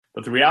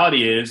But the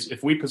reality is,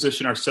 if we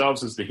position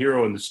ourselves as the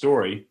hero in the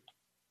story,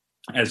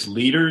 as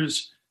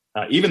leaders,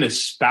 even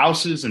as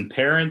spouses and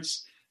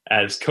parents,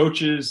 as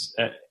coaches,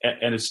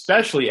 and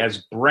especially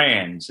as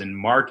brands and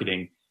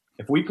marketing,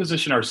 if we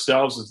position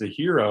ourselves as the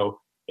hero,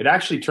 it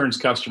actually turns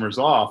customers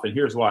off. And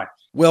here's why.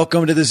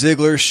 Welcome to the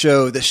Ziglar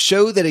Show, the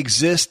show that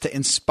exists to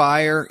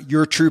inspire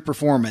your true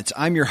performance.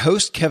 I'm your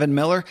host, Kevin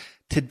Miller.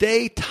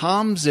 Today,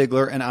 Tom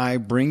Ziglar and I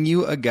bring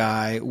you a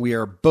guy we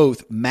are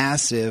both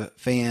massive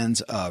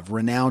fans of,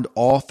 renowned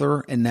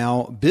author and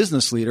now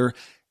business leader,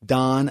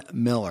 Don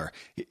Miller.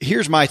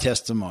 Here's my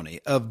testimony.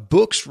 Of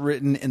books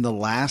written in the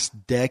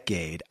last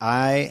decade,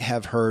 I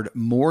have heard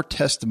more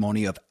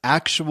testimony of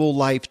actual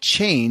life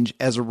change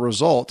as a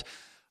result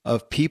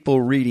of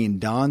people reading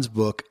Don's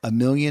book, A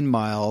Million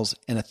Miles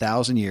in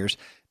 1,000 Years,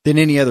 than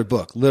any other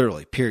book,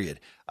 literally,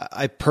 period.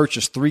 I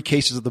purchased 3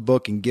 cases of the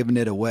book and given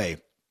it away.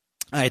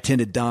 I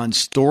attended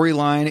Don's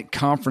Storyline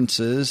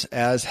conferences,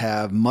 as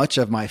have much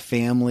of my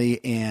family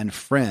and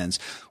friends.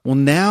 Well,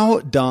 now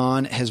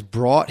Don has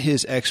brought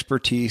his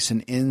expertise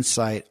and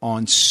insight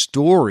on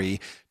story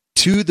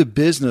to the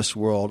business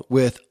world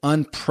with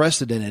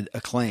unprecedented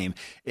acclaim.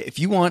 If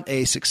you want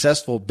a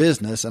successful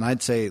business, and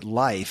I'd say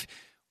life,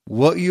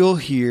 what you'll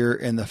hear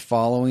in the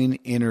following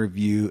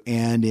interview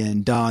and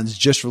in Don's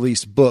just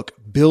released book,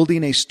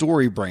 Building a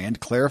Story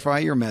Brand, Clarify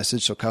Your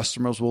Message so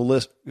customers will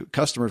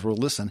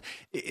listen,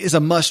 is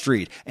a must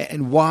read,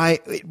 and why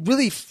it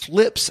really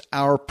flips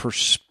our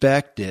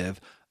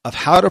perspective of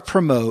how to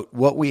promote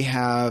what we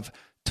have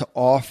to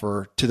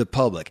offer to the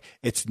public.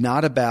 It's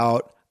not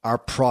about our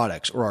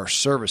products or our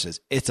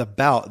services. It's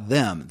about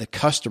them, the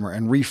customer,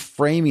 and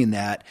reframing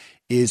that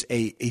is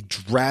a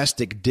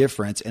drastic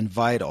difference and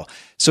vital.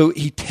 So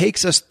he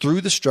takes us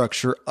through the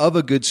structure of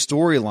a good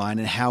storyline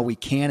and how we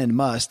can and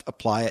must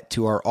apply it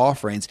to our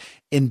offerings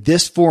in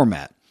this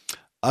format.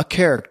 A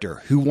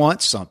character who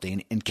wants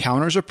something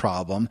encounters a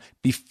problem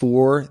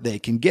before they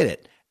can get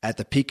it. At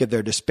the peak of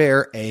their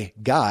despair, a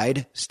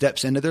guide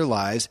steps into their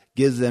lives,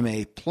 gives them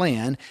a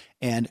plan,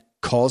 and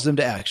calls them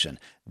to action.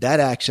 That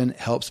action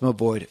helps them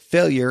avoid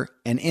failure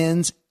and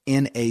ends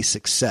in a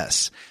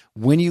success.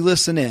 When you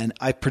listen in,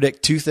 I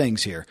predict 2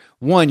 things here.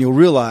 1, you'll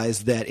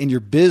realize that in your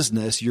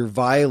business, you're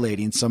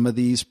violating some of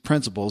these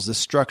principles, this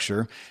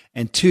structure.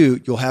 And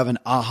 2, you'll have an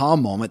aha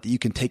moment that you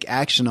can take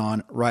action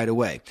on right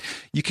away.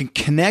 You can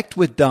connect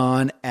with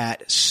Don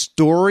at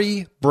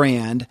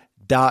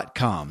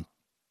storybrand.com.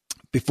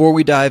 Before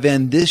we dive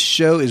in, this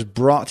show is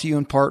brought to you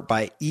in part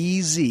by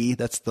EZ.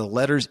 That's the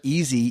letters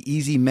EZ,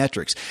 Easy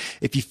Metrics.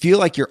 If you feel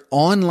like your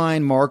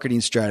online marketing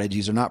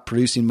strategies are not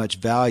producing much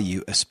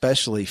value,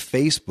 especially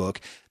Facebook,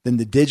 then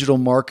the digital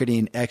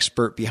marketing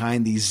expert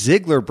behind the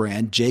Ziglar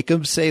brand,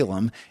 Jacob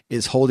Salem,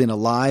 is holding a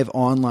live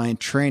online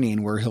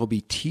training where he'll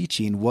be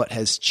teaching what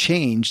has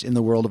changed in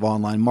the world of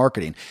online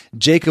marketing.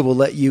 Jacob will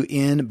let you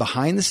in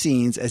behind the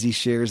scenes as he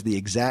shares the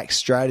exact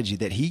strategy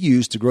that he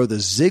used to grow the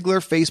Ziglar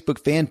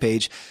Facebook fan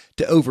page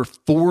to over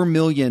 4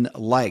 million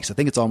likes. I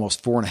think it's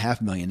almost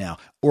 4.5 million now,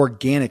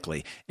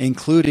 organically,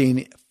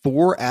 including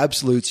 4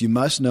 absolutes you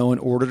must know in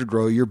order to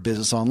grow your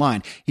business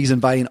online. He's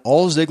inviting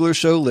all Ziglar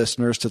Show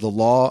listeners to the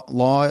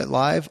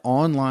live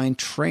online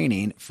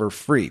training for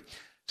free.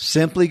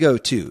 Simply go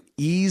to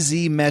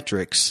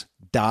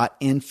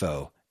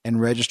ezmetrics.info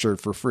and register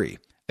for free.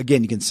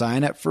 Again, you can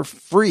sign up for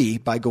free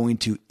by going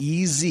to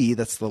EZ,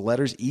 that's the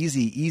letters EZ,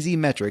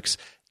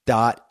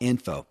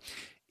 ezmetrics.info.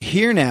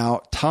 Here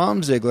now,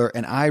 Tom Ziglar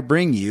and I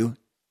bring you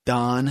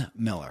Don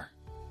Miller.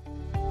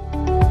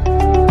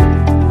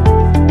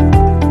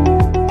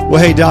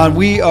 Well, hey, Don,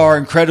 we are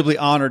incredibly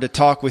honored to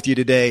talk with you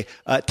today.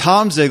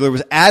 Tom Ziglar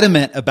was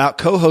adamant about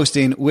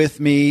co-hosting with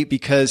me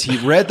because he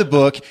read the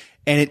book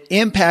and it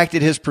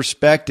impacted his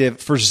perspective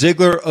for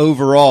Ziglar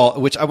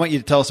overall, which I want you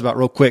to tell us about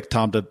real quick,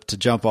 Tom, to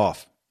jump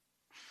off.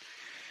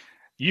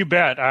 You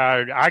bet.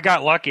 I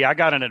got lucky. I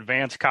got an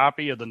advanced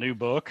copy of the new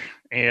book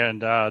and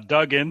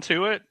dug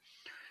into it.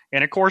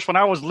 And, of course, when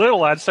I was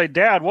little, I'd say,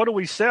 Dad, what do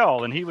we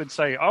sell? And he would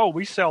say, oh,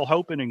 we sell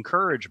hope and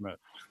encouragement.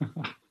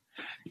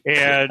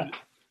 And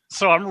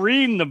so I'm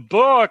reading the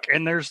book,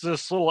 and there's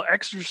this little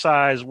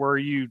exercise where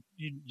you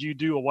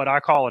do what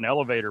I call an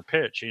elevator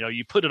pitch. You know,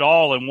 you put it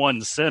all in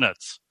one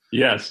sentence.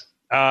 Yes.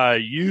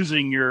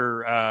 Using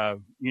your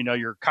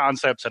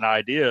concepts and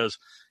ideas.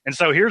 And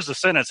so here's the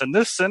sentence. And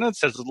this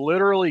sentence has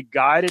literally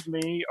guided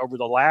me over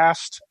the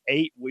last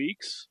 8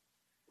 weeks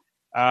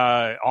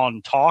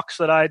on talks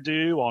that I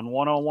do, on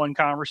one-on-one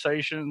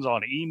conversations,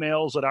 on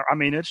emails that I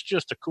mean, it's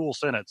just a cool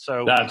sentence.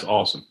 So that's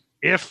awesome.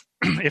 If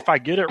I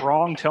get it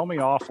wrong, tell me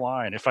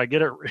offline. If I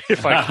get it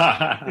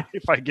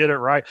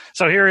right.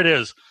 So here it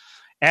is.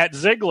 At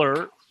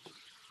Ziglar,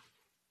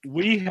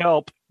 we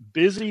help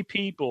busy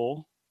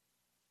people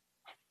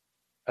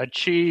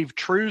achieve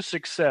true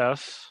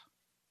success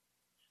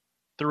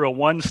through a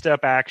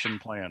one-step action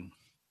plan.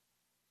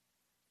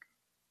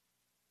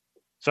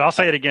 So I'll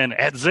say it again.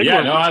 At Ziglar,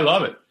 yeah, no, I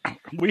love it.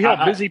 We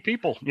help busy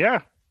people.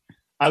 Yeah,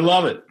 I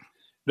love it.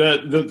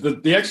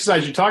 The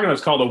exercise you're talking about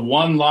is called a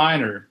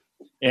one-liner.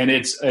 and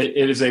it's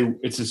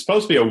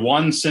supposed to be a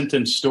one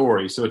sentence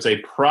story. So it's a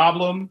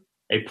problem,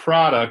 a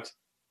product,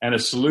 and a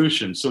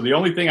solution. So the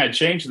only thing I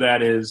changed to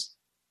that is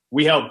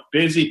we help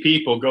busy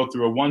people go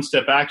through a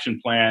one-step action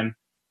plan,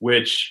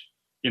 which,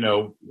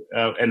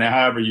 and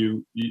however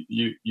you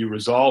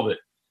resolve it,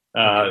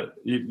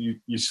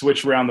 you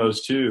switch around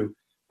those two.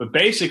 But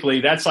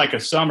basically, that's like a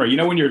summary.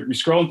 When you're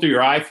scrolling through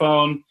your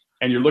iPhone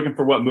and you're looking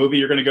for what movie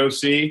you're going to go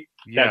see,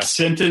 that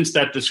sentence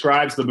that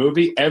describes the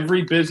movie,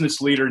 every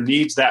business leader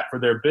needs that for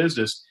their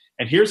business.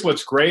 And here's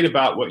what's great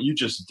about what you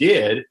just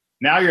did.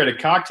 Now you're at a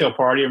cocktail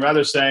party, and rather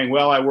than saying,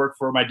 well, I work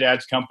for my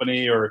dad's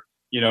company, or,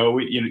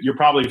 you're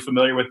probably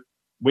familiar with,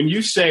 when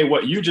you say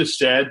what you just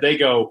said, they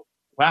go,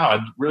 wow,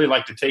 I'd really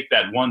like to take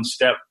that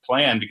one-step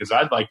plan because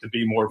I'd like to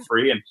be more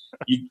free. And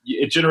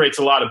it generates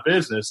a lot of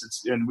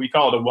business. And we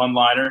call it a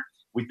one-liner.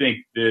 We think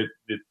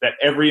that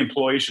every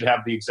employee should have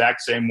the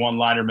exact same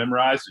one-liner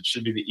memorized. It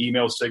should be the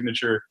email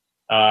signature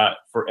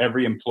for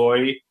every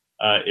employee.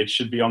 It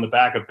should be on the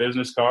back of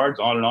business cards,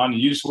 on and on.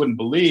 And you just wouldn't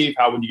believe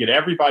how when you get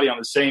everybody on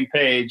the same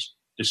page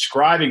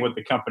describing what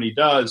the company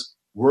does,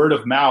 word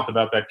of mouth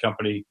about that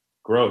company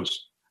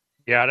grows.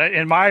 Yeah,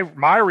 and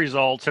my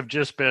results have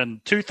just been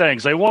two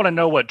things. They want to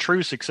know what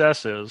true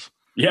success is.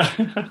 Yeah.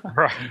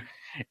 Right.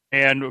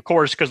 And, of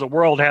course, because the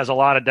world has a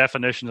lot of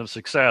definitions of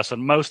success,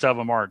 and most of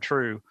them aren't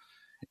true.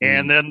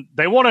 And then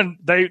they want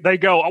to they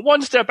go, a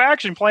one-step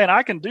action plan,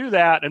 I can do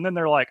that. And then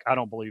they're like, I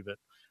don't believe it,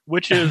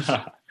 which is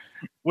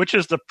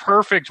the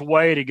perfect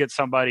way to get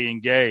somebody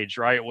engaged,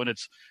 right? When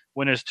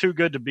it's too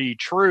good to be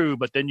true,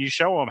 but then you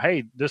show them,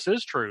 hey, this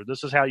is true.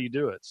 This is how you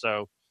do it.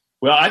 So,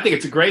 well, I think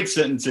it's a great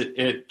sentence.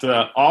 It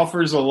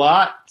offers a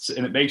lot,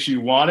 and it makes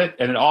you want it.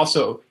 And it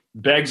also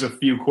begs a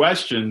few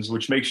questions,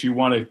 which makes you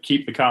want to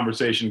keep the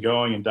conversation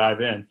going and dive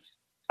in.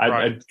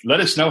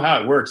 Let us know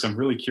how it works. I'm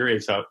really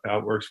curious how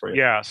it works for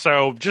you. Yeah.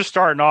 So just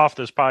starting off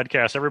this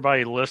podcast,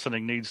 everybody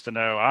listening needs to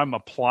know I'm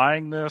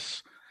applying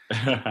this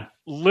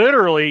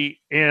literally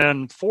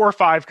in 4 or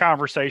 5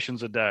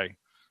 conversations a day,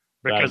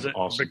 because That's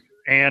awesome.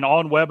 And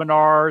on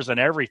webinars and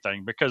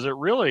everything, because it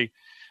really,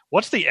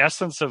 what's the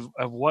essence of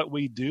what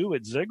we do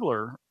at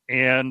Ziglar,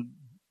 and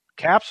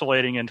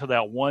encapsulating into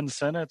that one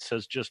sentence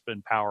has just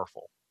been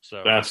powerful.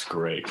 So that's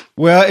great.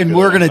 Well, and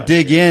we're going to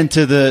dig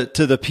into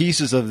the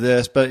pieces of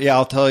this, but yeah,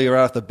 I'll tell you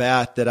right off the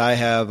bat that I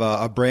have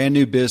a brand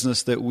new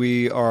business that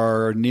we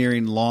are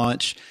nearing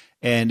launch,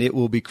 and it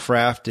will be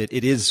crafted.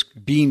 It is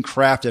being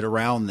crafted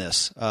around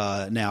this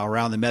now,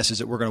 around the message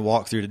that we're going to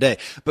walk through today.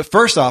 But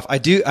first off, I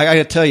got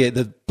to tell you,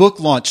 the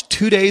book launched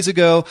 2 days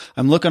ago.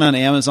 I'm looking on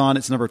Amazon.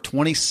 It's number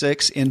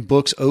 26 in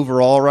books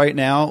overall right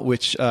now,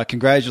 which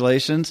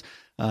congratulations.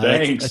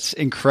 Thanks. That's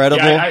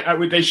incredible. Yeah,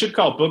 they should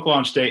call Book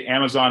Launch Day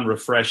Amazon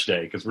Refresh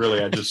Day, because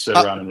really I just sit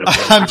around and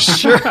refresh.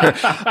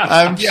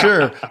 I'm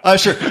sure.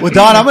 Well,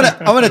 Don, I'm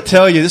gonna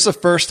tell you, this is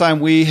the first time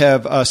we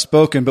have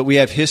spoken, but we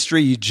have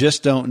history. You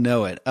just don't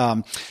know it.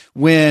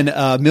 When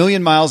A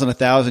Million Miles in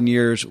 1,000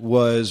 Years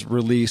was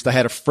released, I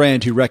had a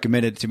friend who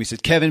recommended it to me. He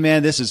said, Kevin,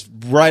 man, this is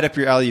right up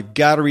your alley. You've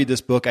got to read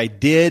this book. I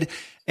did.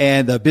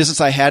 And the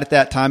business I had at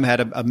that time had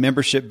a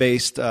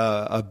membership-based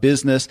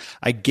business.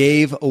 I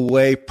gave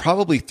away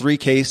probably 3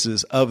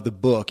 cases of the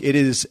book. It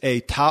is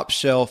a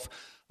top-shelf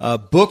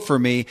book for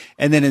me.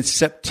 And then in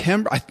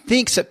September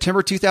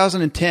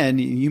 2010,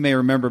 you may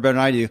remember better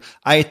than I do,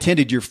 I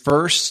attended your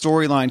first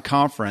Storyline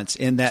conference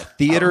in that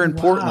theater in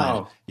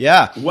Portland.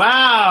 Yeah.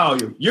 Wow.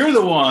 You're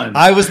the one.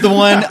 I was the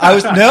one.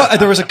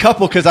 There was a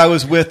couple, because I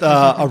was with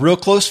a real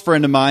close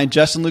friend of mine,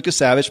 Justin Lucas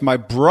Savage, my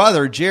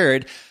brother,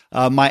 Jared,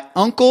 my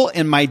uncle,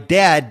 and my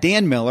dad,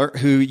 Dan Miller,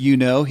 who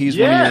he's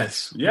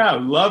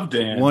love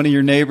Dan, one of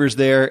your neighbors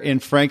there in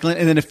Franklin.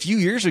 And then a few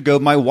years ago,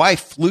 my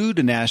wife flew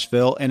to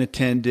Nashville and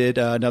attended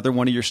another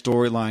one of your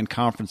Storyline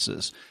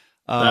conferences.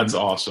 That's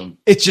awesome.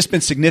 It's just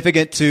been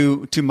significant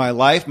to my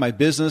life, my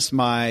business,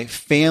 my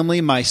family.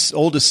 My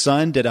oldest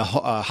son did a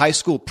high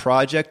school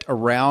project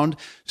around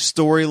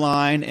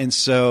Storyline, and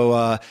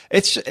so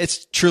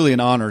it's truly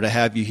an honor to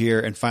have you here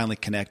and finally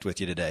connect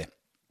with you today.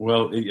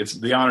 Well,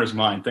 the honor's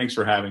mine. Thanks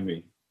for having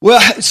me.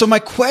 Well, so my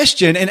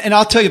question, and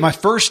I'll tell you, my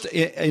first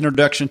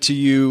introduction to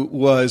you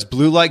was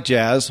Blue Like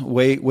Jazz,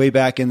 way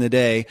back in the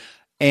day,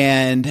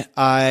 and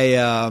I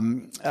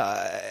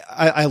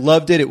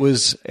loved it. It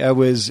was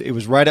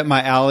right up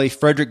my alley.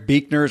 Frederick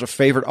Buechner is a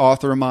favorite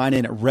author of mine,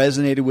 and it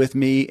resonated with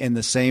me in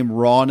the same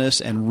rawness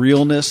and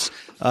realness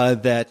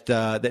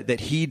that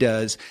he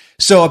does.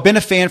 So I've been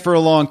a fan for a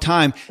long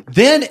time.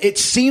 Then it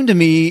seemed to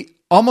me,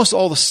 almost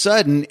all of a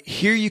sudden,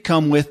 here you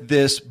come with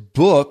this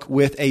book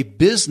with a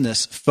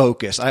business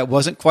focus. I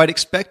wasn't quite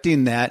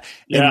expecting that,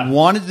 and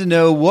wanted to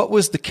know what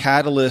was the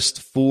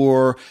catalyst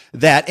for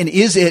that. And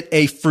is it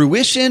a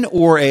fruition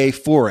or a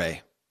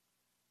foray?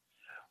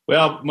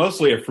 Well,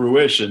 mostly a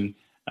fruition.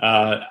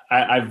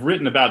 I've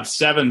written about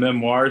 7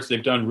 memoirs.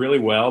 They've done really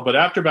well. But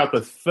after about the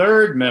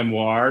 3rd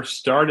memoir,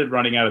 started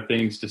running out of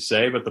things to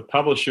say, but the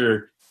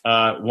publisher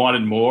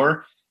wanted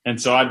more. And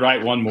so I'd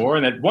write one more.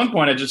 And at one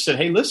point I just said,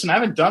 hey, listen, I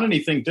haven't done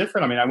anything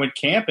different. I mean, I went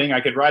camping.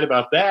 I could write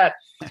about that.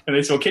 And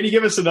they said, well, can you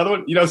give us another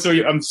one? So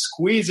I'm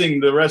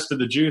squeezing the rest of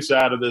the juice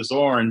out of this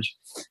orange.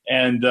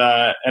 And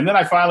then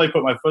I finally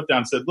put my foot down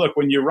and said, look,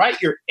 when you write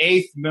your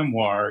 8th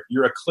memoir,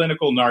 you're a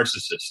clinical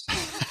narcissist.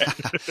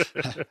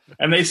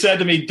 And they said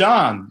to me,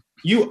 Don,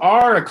 you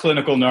are a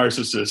clinical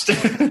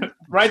narcissist.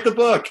 Write the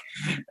book.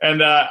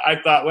 And I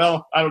thought,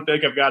 well, I don't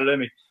think I've got it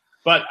in me.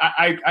 But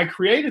I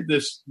created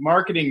this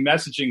marketing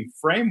messaging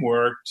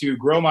framework to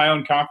grow my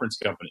own conference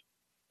company.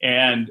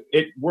 And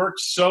it worked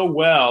so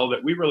well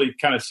that we really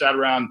kind of sat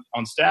around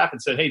on staff and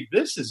said, hey,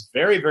 this is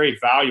very, very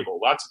valuable.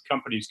 Lots of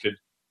companies could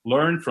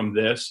learn from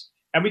this.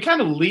 And we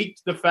kind of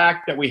leaked the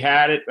fact that we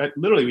had it.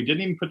 Literally, we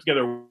didn't even put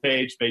together a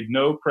page, made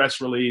no press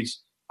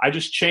release. I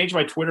just changed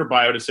my Twitter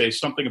bio to say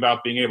something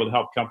about being able to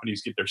help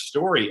companies get their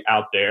story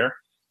out there.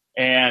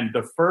 And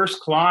the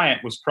first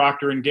client was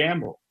Procter &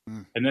 Gamble.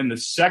 And then the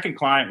second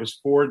client was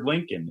Ford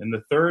Lincoln. And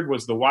the third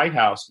was the White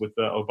House with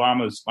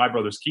Obama's My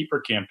Brother's Keeper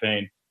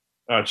campaign.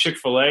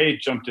 Chick-fil-A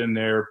jumped in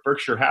there,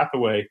 Berkshire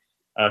Hathaway,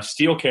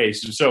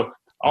 Steelcase. And so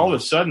all of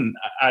a sudden,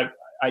 I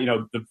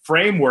the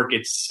framework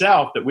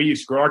itself that we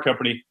used to grow our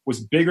company was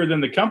bigger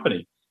than the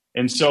company.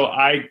 And so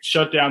I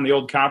shut down the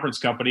old conference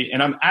company.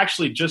 And I'm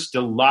actually just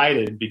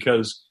delighted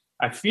because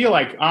I feel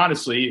like,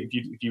 honestly,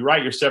 if you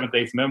write your 7th,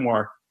 8th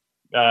memoir,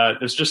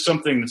 there's just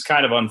something that's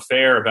kind of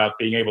unfair about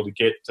being able to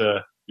get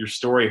your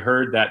story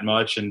heard that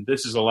much. And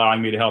this is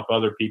allowing me to help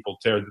other people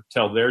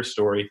tell their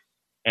story.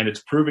 And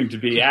it's proving to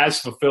be as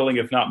fulfilling,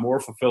 if not more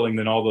fulfilling,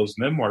 than all those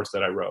memoirs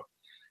that I wrote.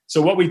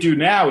 So what we do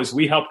now is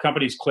we help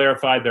companies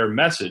clarify their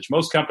message.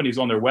 Most companies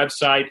on their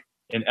website,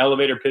 in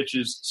elevator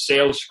pitches,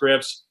 sales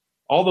scripts,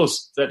 all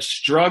that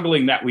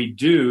struggling that we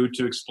do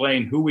to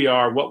explain who we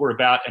are, what we're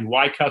about, and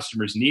why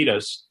customers need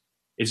us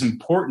is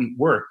important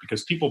work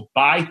because people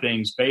buy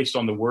things based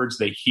on the words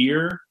they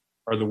hear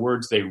or the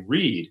words they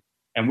read.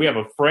 And we have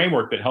a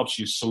framework that helps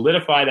you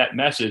solidify that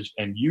message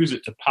and use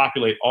it to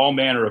populate all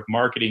manner of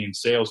marketing and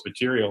sales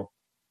material.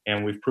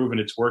 And we've proven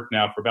its work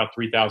now for about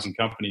 3,000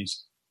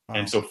 companies. Wow.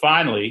 And so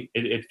finally,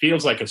 it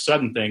feels like a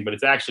sudden thing, but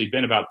it's actually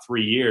been about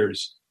 3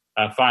 years.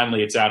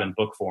 Finally, it's out in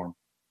book form.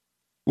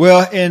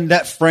 Well, and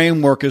that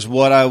framework is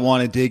what I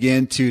want to dig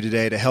into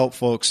today to help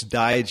folks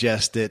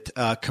digest it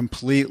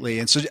completely.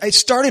 And so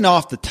starting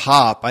off the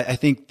top, I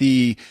think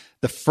the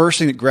first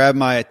thing that grabbed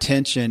my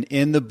attention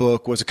in the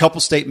book was a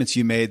couple statements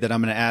you made that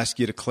I'm going to ask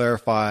you to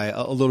clarify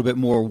a little bit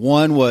more.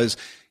 One was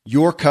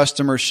your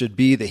customer should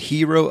be the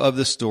hero of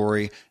the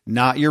story,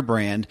 not your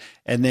brand.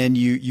 And then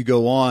you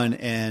go on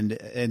and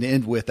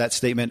end with that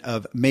statement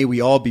of, may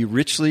we all be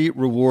richly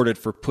rewarded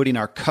for putting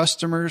our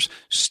customers'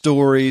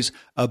 stories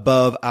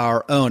above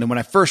our own. And when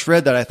I first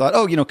read that, I thought,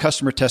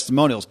 customer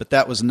testimonials, but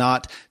that was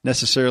not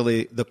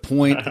necessarily the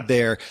point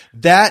there.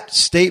 That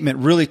statement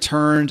really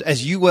turned,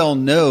 as you well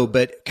know,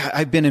 but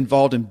I've been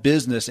involved in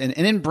business and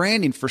in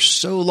branding for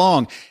so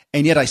long.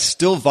 And yet I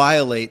still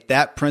violate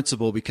that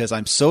principle because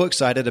I'm so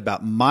excited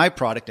about my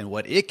product and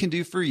what it can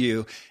do for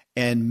you.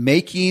 And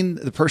making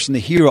the person the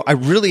hero, I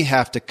really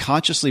have to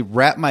consciously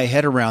wrap my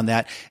head around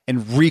that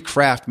and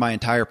recraft my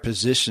entire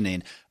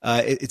positioning.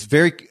 It's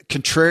very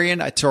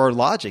contrarian to our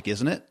logic,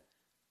 isn't it?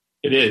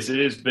 It is. It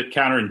is a bit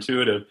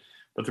counterintuitive.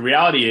 But the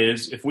reality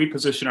is, if we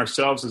position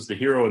ourselves as the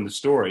hero in the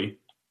story,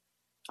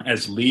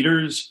 as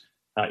leaders,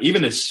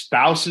 even as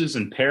spouses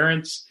and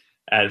parents,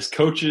 as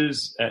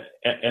coaches,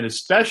 and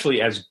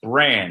especially as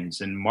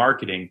brands and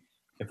marketing,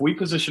 if we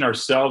position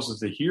ourselves as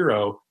the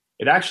hero,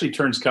 it actually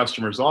turns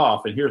customers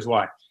off. And here's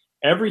why.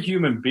 Every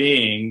human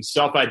being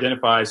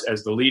self-identifies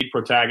as the lead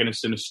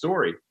protagonist in a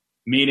story,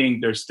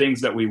 meaning there's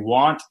things that we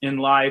want in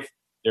life.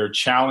 There are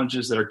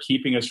challenges that are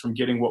keeping us from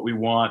getting what we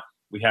want.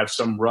 We have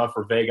some rough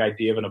or vague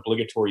idea of an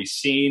obligatory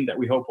scene that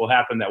we hope will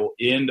happen that will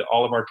end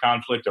all of our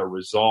conflict or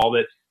resolve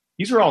it.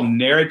 These are all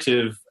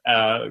narrative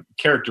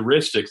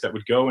characteristics that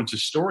would go into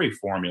story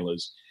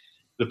formulas.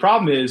 The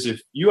problem is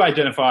if you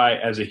identify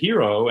as a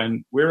hero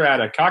and we're at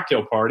a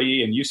cocktail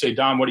party and you say,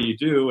 Don, what do you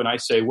do? And I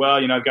say, well,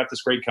 I've got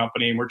this great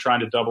company and we're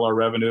trying to double our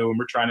revenue and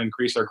we're trying to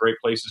increase our great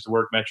places to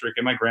work metric.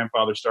 And my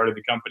grandfather started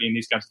the company and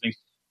these kinds of things.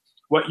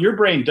 What your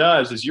brain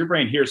does is your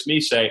brain hears me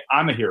say,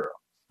 I'm a hero.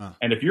 Huh.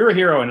 And if you're a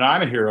hero and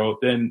I'm a hero,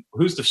 then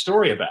who's the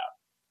story about?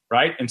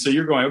 Right? And so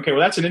you're going, okay, well,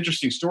 that's an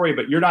interesting story,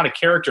 but you're not a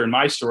character in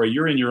my story.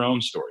 You're in your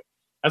own story.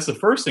 That's the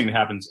first thing that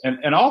happens.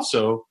 And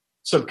also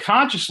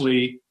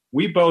subconsciously,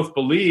 we both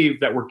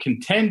believe that we're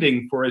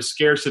contending for a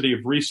scarcity of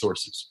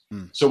resources.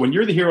 So when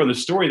you're the hero in the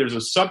story, there's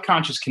a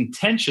subconscious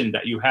contention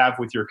that you have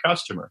with your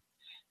customer.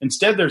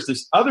 Instead, there's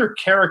this other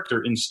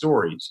character in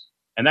stories,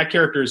 and that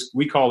character is,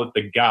 we call it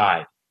the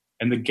guide.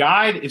 And the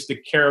guide is the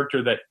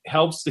character that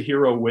helps the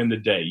hero win the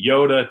day.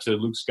 Yoda to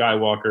Luke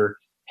Skywalker,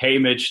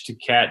 Haymitch to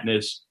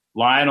Katniss,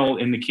 Lionel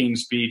in the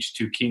King's Speech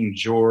to King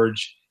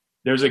George.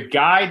 There's a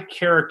guide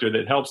character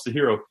that helps the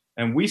hero.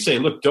 And we say,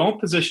 look,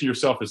 don't position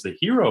yourself as the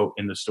hero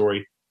in the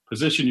story.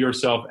 Position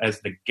yourself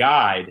as the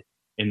guide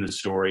in the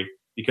story,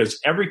 because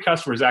every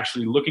customer is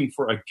actually looking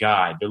for a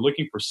guide. They're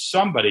looking for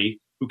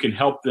somebody who can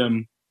help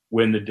them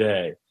win the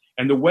day.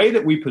 And the way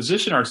that we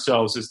position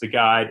ourselves as the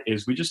guide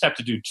is we just have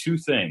to do two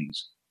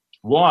things.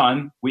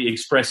 One, we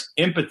express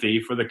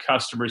empathy for the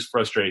customer's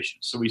frustration.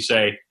 So we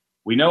say,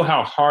 we know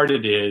how hard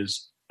it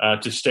is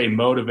to stay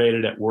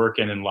motivated at work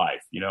and in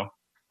life,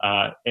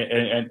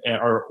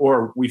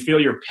 or we feel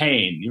your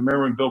pain. You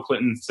remember when Bill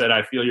Clinton said,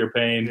 I feel your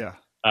pain?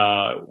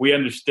 Yeah. We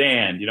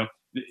understand,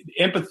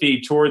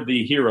 empathy toward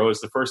the hero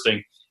is the first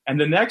thing.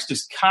 And the next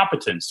is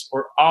competence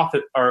or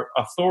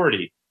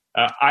authority.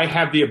 I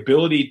have the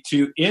ability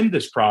to end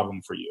this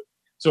problem for you.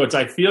 So it's,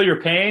 I feel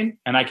your pain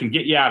and I can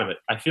get you out of it.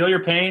 I feel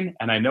your pain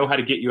and I know how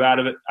to get you out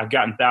of it. I've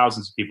gotten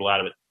thousands of people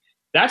out of it.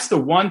 That's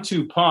the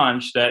 1-2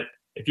 punch that,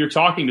 if you're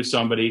talking to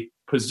somebody,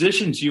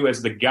 positions you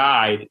as the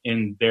guide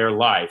in their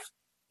life.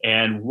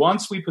 And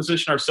once we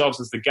position ourselves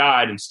as the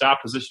guide and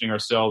stop positioning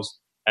ourselves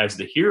as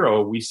the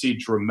hero, we see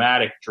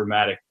dramatic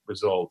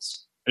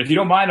results. And if you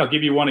don't mind, I'll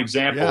give you one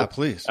example. Yeah,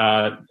 please.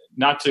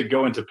 Not to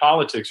go into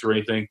politics or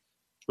anything,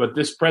 but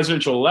this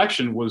presidential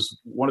election was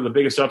one of the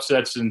biggest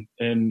upsets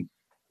in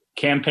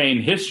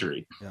campaign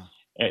history.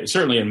 Yeah.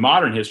 Certainly in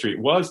modern history, it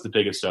was the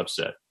biggest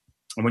upset.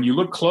 And when you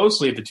look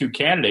closely at the two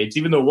candidates,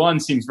 even though one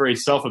seems very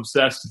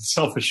self-obsessed and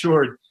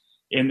self-assured,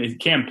 in the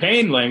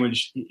campaign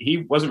language,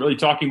 he wasn't really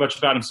talking much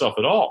about himself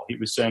at all. He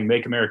was saying,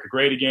 make America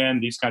great again,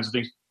 these kinds of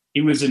things.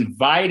 He was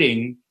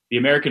inviting the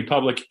American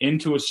public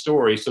into a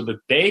story so that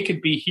they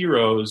could be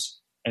heroes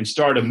and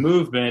start a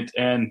movement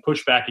and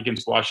push back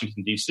against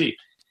Washington, D.C.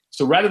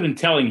 So rather than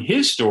telling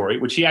his story,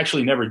 which he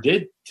actually never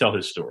did tell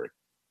his story.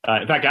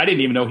 In fact, I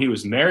didn't even know he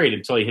was married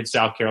until he hit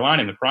South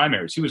Carolina in the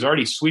primaries. He was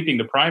already sweeping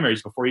the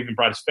primaries before he even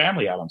brought his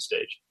family out on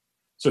stage.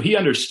 So he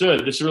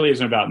understood this really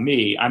isn't about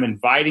me. I'm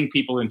inviting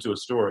people into a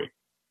story.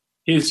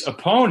 His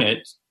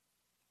opponent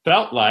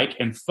felt like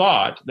and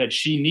thought that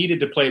she needed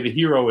to play the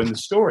hero in the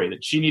story,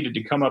 that she needed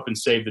to come up and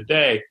save the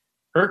day.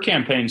 Her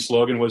campaign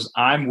slogan was,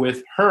 I'm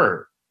with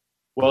her.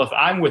 Well, if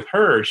I'm with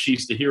her,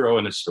 she's the hero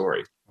in the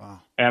story.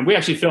 Wow. And we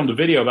actually filmed a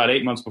video about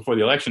 8 months before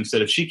the election,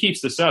 said if she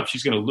keeps this up,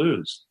 she's going to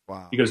lose.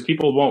 Wow. Because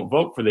people won't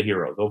vote for the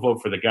hero. They'll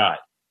vote for the guy.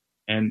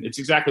 And it's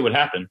exactly what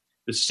happened.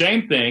 The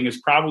same thing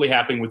is probably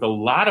happening with a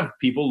lot of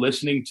people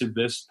listening to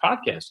this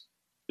podcast.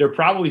 They're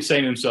probably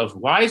saying to themselves,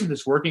 why isn't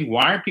this working?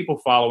 Why aren't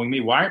people following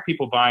me? Why aren't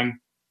people buying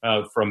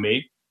from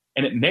me?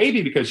 And it may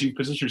be because you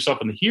position yourself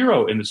in the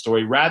hero in the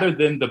story rather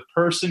than the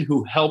person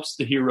who helps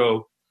the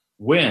hero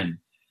win.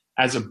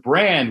 As a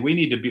brand, we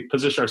need to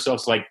position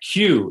ourselves like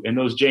Q in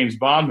those James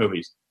Bond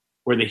movies,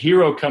 where the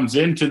hero comes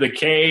into the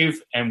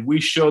cave and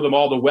we show them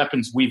all the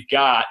weapons we've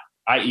got,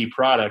 i.e.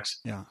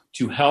 products,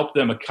 to help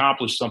them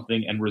accomplish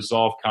something and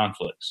resolve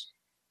conflicts.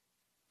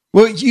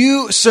 Well,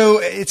 so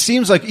it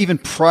seems like even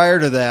prior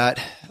to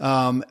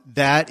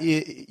that,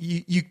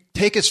 you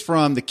take us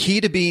from the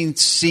key to being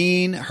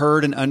seen,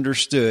 heard, and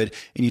understood,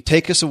 and you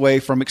take us away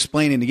from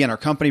explaining, again, our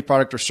company,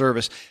 product, or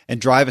service, and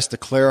drive us to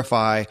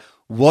clarify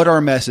what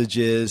our message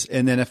is.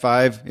 And then if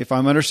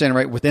I'm understanding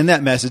right, within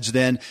that message,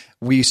 then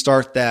we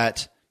start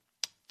that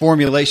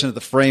formulation of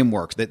the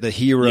framework, the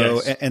hero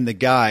and the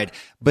guide.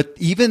 But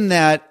even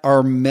that,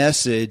 our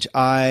message,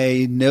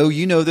 I know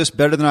you know this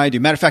better than I do.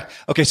 Matter of fact,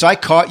 okay, so I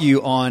caught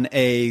you on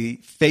a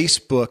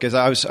Facebook as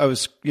I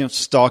was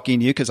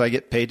stalking you because I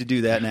get paid to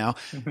do that now,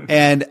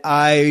 and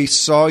I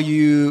saw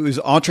you. It was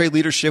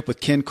EntreLeadership with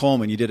Ken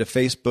Coleman. You did a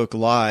Facebook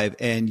Live,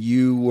 and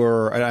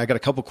I got a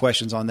couple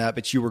questions on that,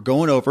 but you were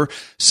going over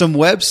some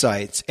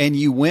websites, and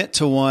you went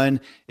to one.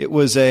 It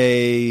was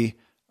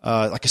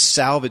like a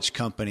salvage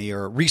company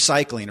or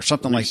recycling or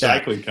something like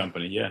that. Recycling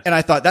company, yeah. And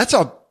I thought that's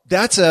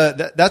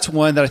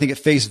one that I think at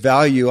face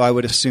value, I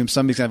would assume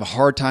somebody's gonna have a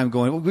hard time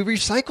going, well, we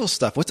recycle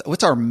stuff.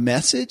 What's our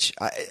message?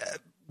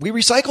 We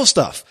recycle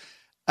stuff.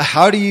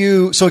 How do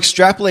you, so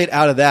extrapolate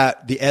out of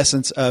that the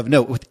essence of,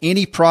 no, with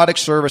any product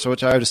service,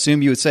 which I would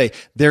assume you would say,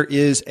 there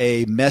is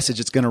a message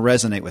that's going to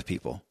resonate with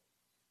people.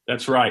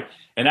 That's right.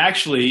 And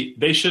actually,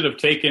 they should have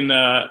taken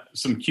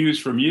some cues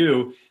from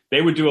you.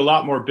 They would do a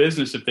lot more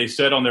business if they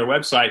said on their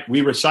website,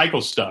 we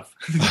recycle stuff.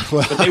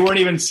 But they weren't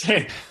even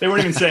saying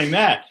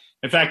that.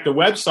 In fact, the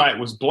website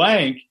was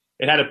blank.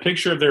 It had a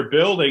picture of their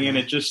building and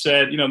it just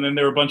said, then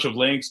there were a bunch of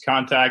links,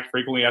 contact,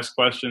 frequently asked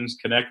questions,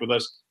 connect with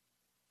us.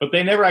 But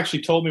they never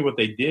actually told me what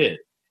they did.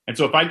 And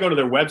so if I go to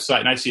their website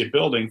and I see a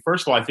building,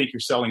 first of all, I think you're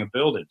selling a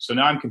building. So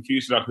now I'm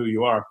confused about who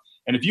you are.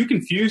 And if you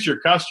confuse your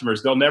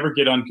customers, they'll never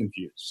get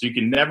unconfused. So you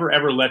can never,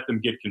 ever let them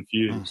get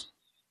confused.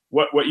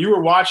 What you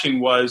were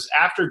watching was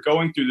after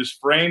going through this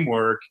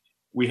framework,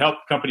 we help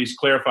companies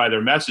clarify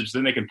their message,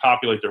 then they can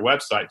populate their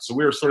website. So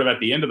we were sort of at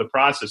the end of the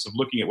process of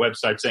looking at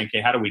websites saying,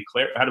 okay, how do we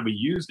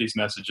use these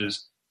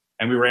messages?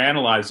 And we were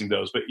analyzing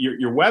those. But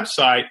your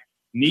website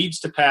needs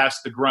to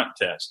pass the grunt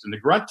test. And the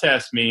grunt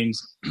test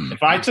means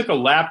if I took a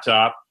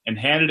laptop and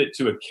handed it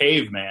to a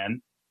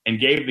caveman and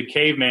gave the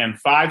caveman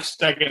 5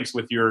 seconds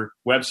with your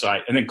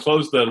website and then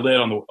closed the lid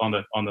on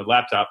the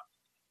laptop,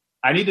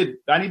 I need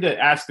to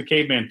ask the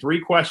caveman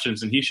 3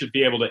 questions, and he should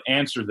be able to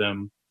answer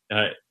them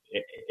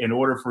in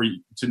order for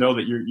you to know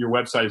that your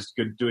website is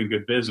doing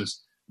good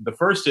business. The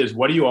first is,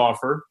 what do you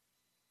offer?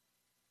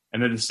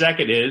 And then the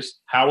second is,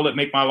 how will it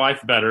make my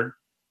life better?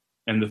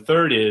 And the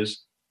third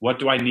is, what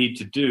do I need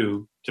to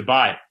do to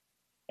buy it?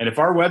 And if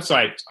our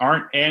websites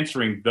aren't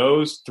answering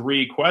those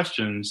three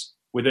questions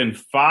within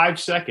 5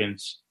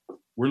 seconds,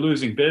 we're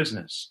losing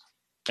business.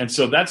 And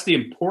so that's the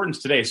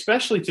importance today,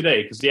 especially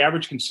today, because the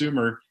average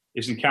consumer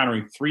is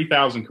encountering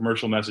 3,000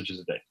 commercial messages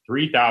a day,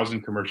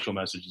 3,000 commercial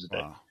messages a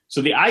day. Wow.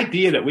 So the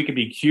idea that we could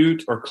be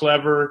cute or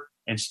clever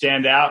and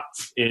stand out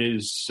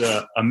is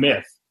a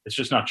myth. It's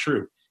just not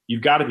true.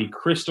 You've got to be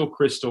crystal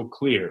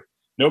clear.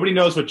 Nobody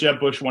knows what Jeb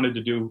Bush wanted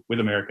to do with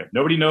America.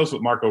 Nobody knows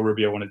what Marco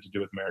Rubio wanted to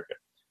do with America.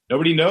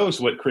 Nobody knows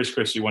what Chris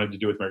Christie wanted to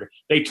do with America.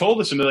 They told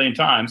us a million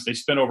times. They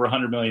spent over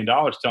 $100 million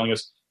telling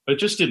us, but it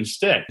just didn't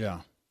stick.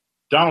 Yeah.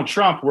 Donald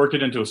Trump worked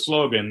it into a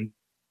slogan,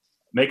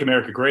 "Make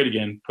America Great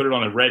Again," put it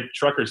on a red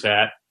trucker's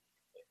hat,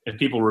 and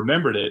people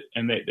remembered it,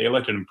 and they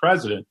elected him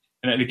president.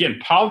 And again,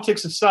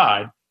 politics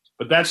aside,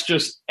 but that's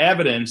just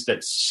evidence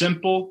that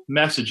simple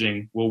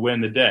messaging will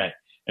win the day.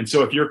 And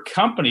so if your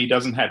company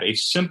doesn't have a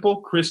simple,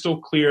 crystal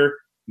clear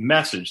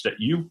message that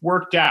you've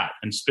worked out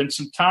and spent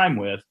some time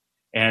with,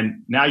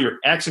 and now you're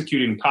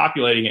executing and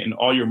populating it in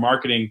all your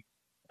marketing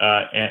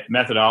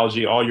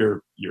methodology, all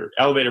your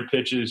elevator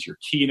pitches, your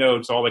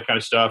keynotes, all that kind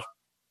of stuff,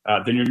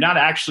 then you're not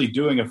actually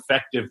doing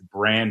effective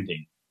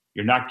branding.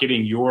 You're not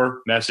getting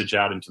your message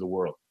out into the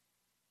world.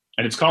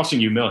 And it's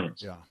costing you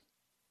millions. Yeah.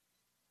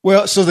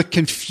 Well, so the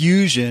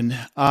confusion,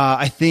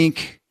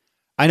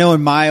 I know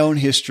in my own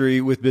history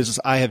with business,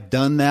 I have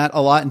done that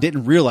a lot and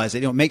didn't realize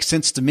it. It makes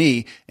sense to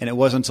me. And it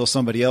wasn't until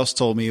somebody else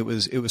told me it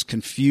was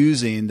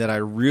confusing that I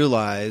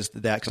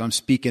realized that, because I'm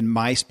speaking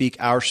my speak,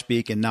 our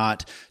speak, and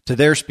not to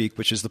their speak,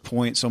 which is the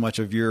point so much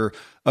of your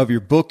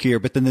book here.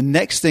 But then the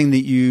next thing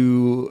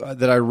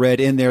that I read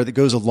in there that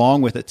goes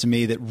along with it to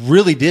me that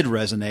really did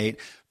resonate,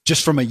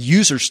 just from a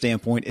user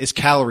standpoint, is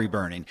calorie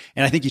burning.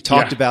 And I think you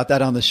talked about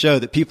that on the show,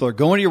 that people are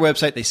going to your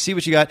website, they see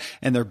what you got,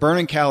 and they're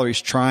burning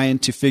calories trying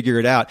to figure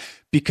it out.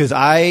 Because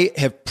I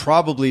have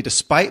probably,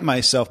 despite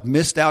myself,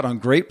 missed out on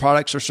great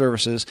products or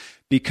services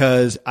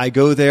because I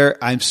go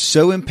there, I'm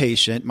so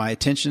impatient, my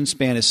attention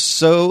span is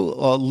so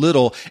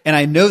little, and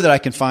I know that I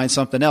can find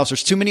something else.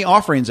 There's too many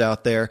offerings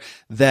out there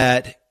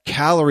that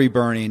calorie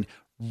burning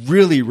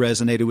really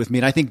resonated with me.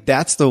 And I think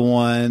that's the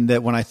one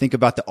that when I think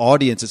about the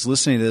audience that's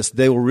listening to this,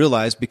 they will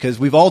realize, because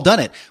we've all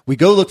done it. We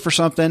go look for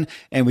something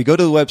and we go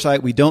to the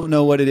website. We don't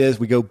know what it is.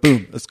 We go,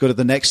 boom, let's go to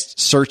the next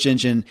search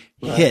engine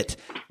hit.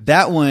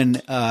 That one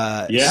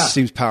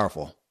seems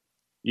powerful.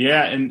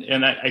 Yeah.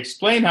 And I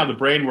explain how the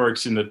brain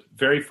works in the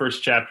very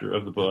first chapter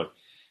of the book.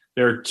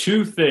 There are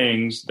two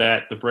things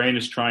that the brain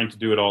is trying to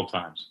do at all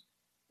times.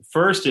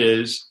 First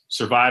is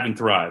survive and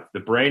thrive. The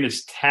brain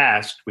is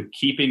tasked with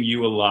keeping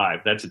you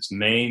alive. That's its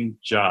main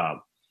job.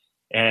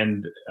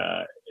 And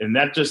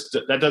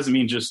that doesn't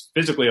mean just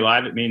physically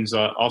alive. It means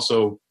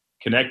also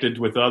connected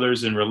with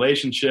others in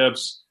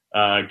relationships,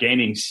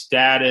 gaining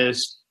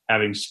status,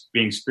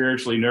 being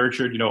spiritually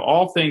nurtured,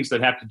 all things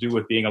that have to do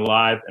with being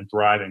alive and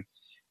thriving.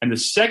 And the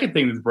second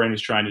thing that the brain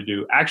is trying to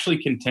do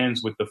actually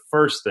contends with the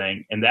first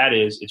thing, and that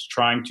is it's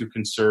trying to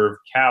conserve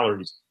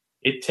calories.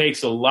 It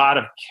takes a lot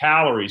of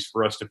calories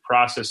for us to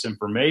process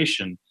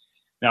information.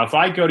 Now, if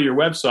I go to your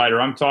website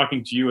or I'm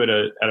talking to you at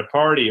a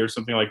party or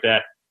something like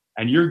that,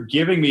 and you're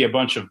giving me a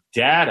bunch of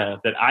data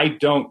that I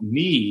don't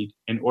need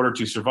in order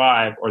to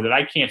survive, or that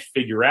I can't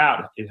figure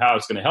out how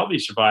it's going to help me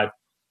survive,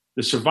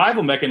 the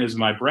survival mechanism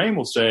in my brain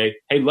will say,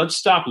 hey, let's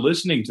stop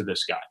listening to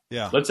this guy.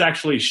 Yeah. Let's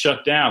actually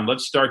shut down.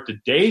 Let's start to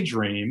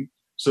daydream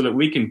so that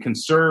we can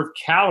conserve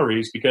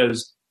calories,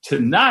 because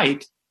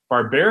tonight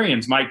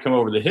barbarians might come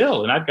over the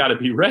hill and I've got to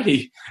be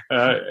ready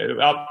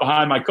out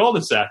behind my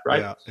cul-de-sac,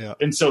 right? Yeah.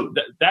 And so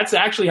that's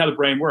actually how the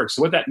brain works.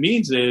 So what that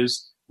means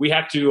is we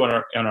have to, on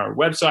our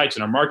websites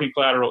and our marketing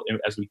collateral,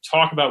 as we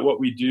talk about what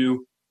we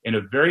do in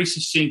a very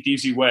succinct,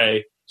 easy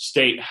way,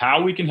 state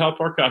how we can help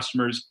our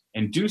customers,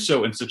 and do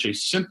so in such a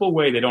simple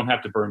way they don't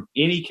have to burn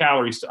any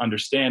calories to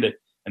understand it.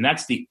 And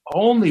that's the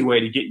only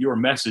way to get your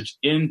message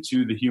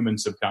into the human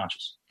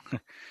subconscious.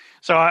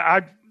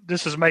 So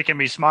this is making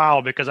me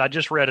smile because I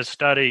just read a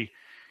study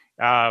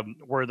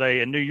where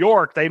in New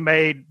York, they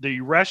made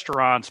the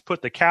restaurants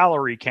put the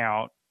calorie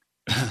count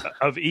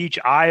of each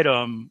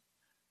item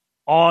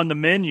on the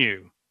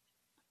menu.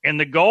 And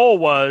the goal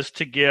was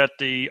to get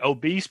the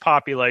obese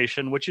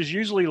population, which is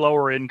usually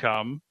lower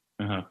income,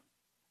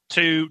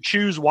 to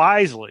choose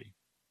wisely.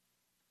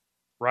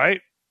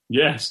 Right?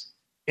 Yes.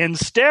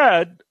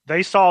 Instead,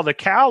 they saw the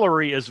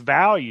calorie as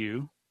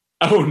value.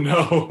 Oh,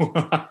 no.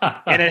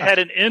 And it had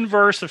an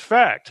inverse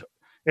effect.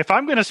 If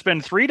I'm going to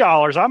spend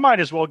 $3, I might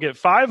as well get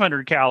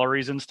 500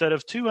 calories instead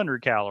of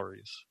 200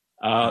 calories.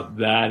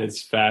 That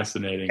is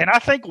fascinating. And I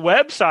think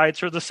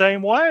websites are the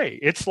same way.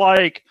 It's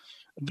like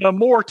the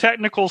more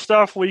technical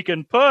stuff we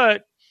can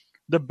put,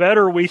 the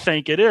better we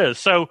think it is.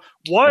 So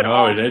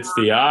it's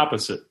the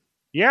opposite.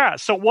 Yeah.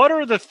 So what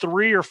are the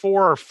 3 or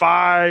 4 or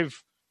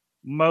 5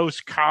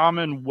 most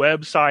common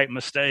website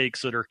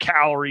mistakes that are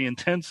calorie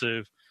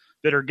intensive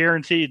that are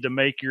guaranteed to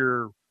make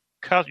your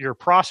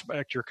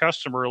prospect, your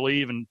customer,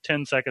 leave in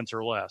 10 seconds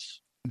or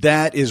less?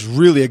 That is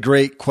really a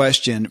great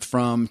question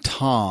from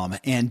Tom.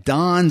 And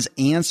Don's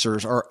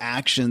answers are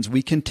actions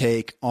we can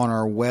take on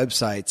our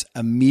websites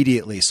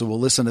immediately. So we'll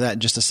listen to that in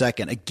just a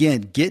second.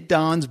 Again, get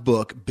Don's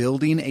book,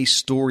 Building a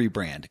Story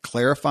Brand.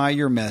 Clarify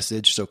your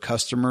message so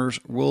customers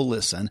will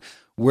listen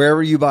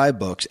wherever you buy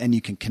books, and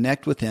you can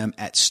connect with him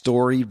at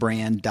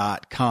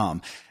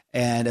storybrand.com.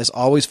 And as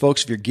always,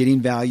 folks, if you're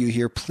getting value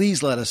here,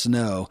 please let us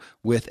know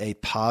with a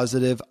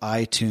positive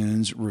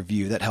iTunes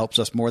review. That helps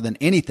us more than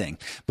anything.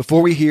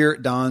 Before we hear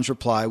Don's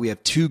reply, we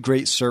have two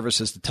great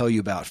services to tell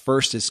you about.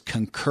 First is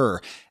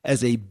Concur.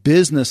 As a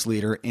business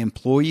leader,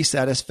 employee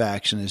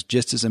satisfaction is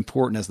just as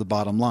important as the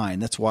bottom line.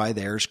 That's why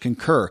there's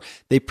Concur.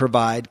 They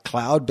provide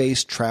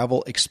cloud-based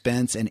travel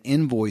expense and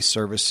invoice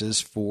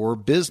services for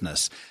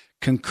business.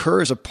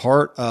 Concur is a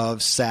part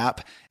of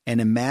SAP and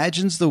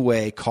imagines the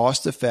way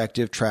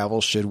cost-effective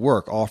travel should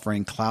work,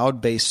 offering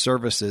cloud-based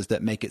services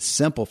that make it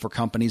simple for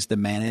companies to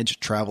manage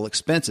travel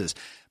expenses.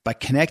 By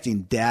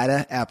connecting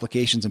data,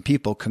 applications, and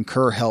people,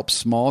 Concur helps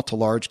small to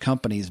large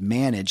companies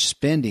manage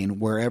spending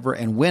wherever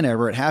and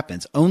whenever it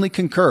happens. Only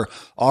Concur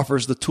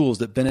offers the tools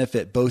that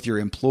benefit both your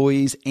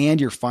employees and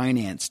your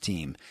finance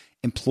team.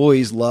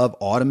 Employees love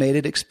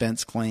automated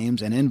expense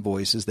claims and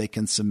invoices they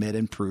can submit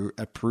and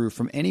approve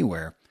from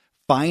anywhere.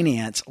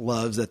 Finance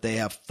loves that they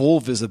have full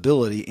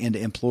visibility into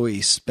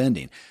employee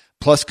spending.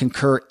 Plus,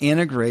 Concur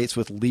integrates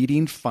with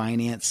leading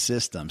finance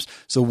systems.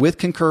 So with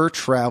Concur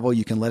Travel,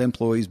 you can let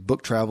employees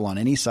book travel on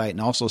any site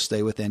and also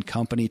stay within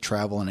company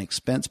travel and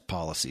expense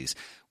policies.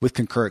 With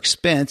Concur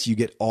Expense, you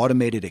get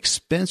automated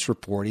expense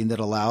reporting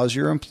that allows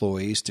your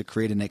employees to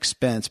create an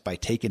expense by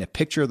taking a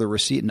picture of the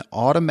receipt, and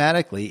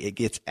automatically it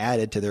gets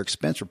added to their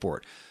expense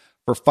report.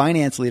 For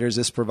finance leaders,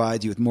 this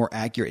provides you with more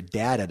accurate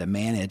data to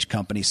manage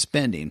company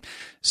spending.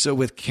 So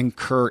with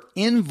Concur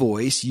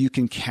Invoice, you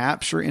can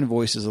capture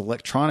invoices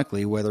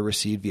electronically, whether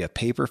received via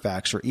paper,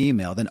 fax, or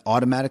email, then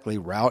automatically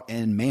route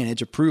and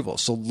manage approval.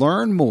 So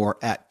learn more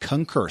at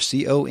Concur,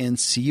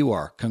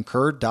 C-O-N-C-U-R,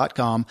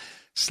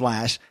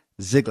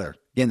 concur.com/Ziglar.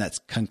 Again, that's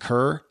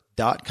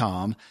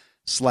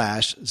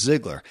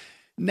concur.com/Ziglar.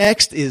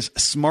 Next is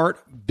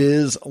Smart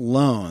Biz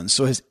Loans.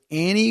 So has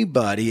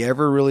anybody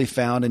ever really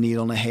found a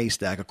needle in a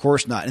haystack? Of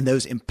course not. And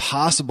those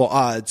impossible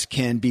odds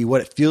can be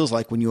what it feels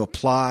like when you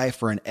apply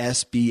for an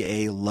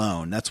SBA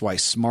loan. That's why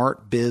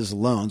Smart Biz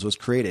Loans was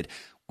created.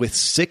 With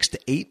 6 to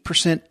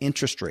 8%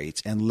 interest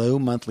rates and low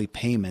monthly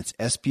payments,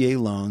 SBA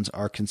loans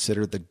are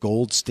considered the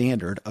gold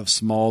standard of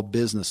small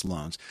business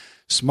loans.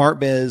 Smart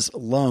Biz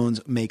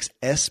Loans makes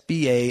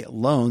SBA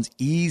loans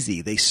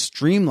easy. They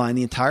streamline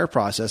the entire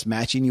process,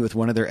 matching you with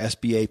one of their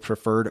SBA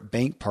preferred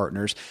bank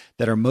partners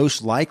that are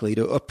most likely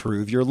to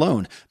approve your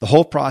loan. The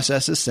whole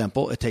process is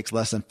simple. It takes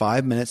less than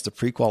 5 minutes to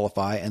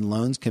pre-qualify, and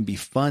loans can be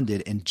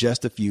funded in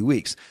just a few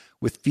weeks.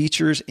 With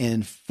features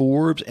in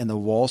Forbes and the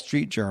Wall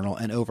Street Journal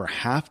and over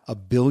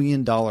 $500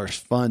 million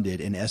funded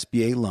in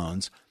SBA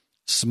loans,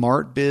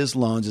 Smart Biz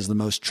Loans is the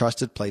most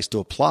trusted place to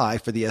apply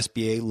for the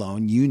SBA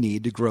loan you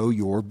need to grow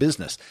your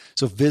business.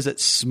 So visit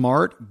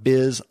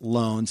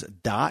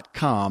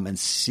smartbizloans.com and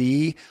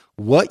see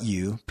what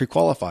you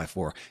pre-qualify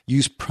for.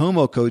 Use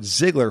promo code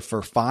Ziglar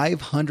for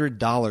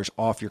 $500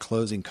 off your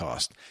closing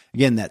cost.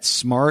 Again,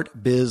 that's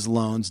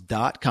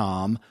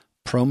smartbizloans.com,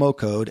 promo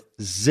code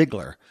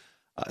Ziglar.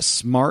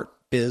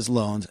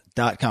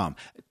 Smartbizloans.com.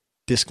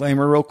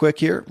 Disclaimer real quick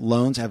here.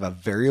 Loans have a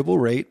variable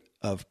rate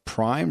of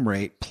prime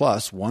rate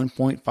plus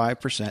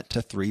 1.5%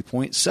 to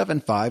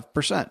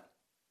 3.75%.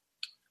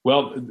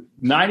 Well,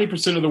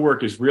 90% of the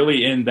work is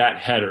really in that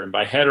header. And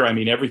by header, I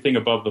mean everything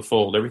above the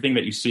fold, everything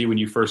that you see when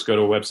you first go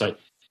to a website.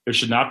 There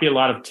should not be a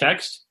lot of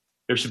text.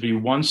 There should be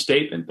one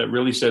statement that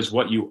really says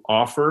what you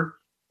offer.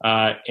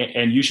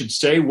 And you should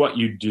say what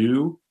you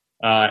do.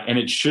 And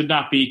it should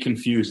not be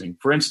confusing.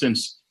 For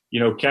instance,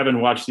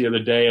 Kevin watched the other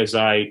day as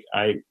I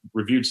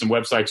reviewed some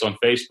websites on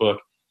Facebook,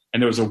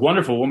 and there was a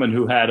wonderful woman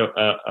who had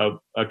a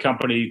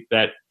company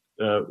that,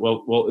 it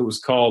was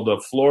called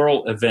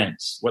Floral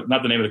Events.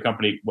 Not the name of the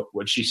company.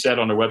 What she said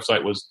on her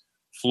website was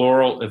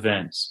Floral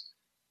Events.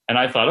 And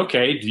I thought,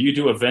 okay, do you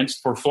do events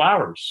for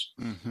flowers?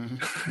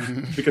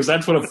 Mm-hmm. Because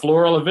that's what a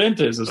floral event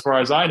is, as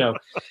far as I know.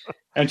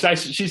 And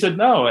she said,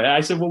 no. And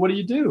I said, well, what do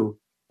you do?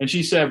 And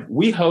she said,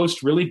 we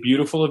host really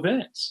beautiful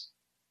events.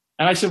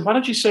 And I said, why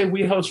don't you say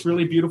we host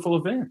really beautiful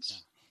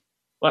events?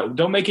 Well,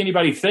 don't make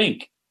anybody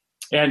think.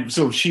 And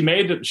so she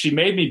made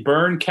me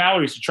burn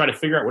calories to try to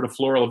figure out what a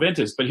floral event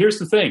is. But here's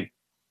the thing.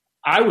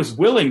 I was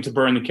willing to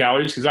burn the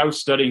calories because I was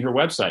studying her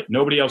website.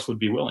 Nobody else would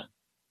be willing.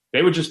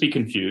 They would just be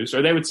confused.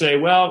 Or they would say,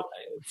 well,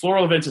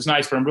 floral events is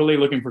nice, but I'm really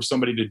looking for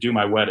somebody to do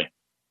my wedding.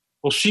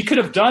 Well, she could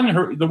have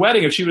done the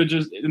wedding if she would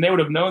have and they would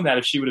have known that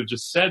if she would have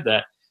just said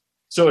that.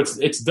 So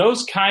it's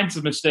those kinds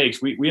of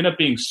mistakes. We end up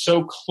being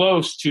so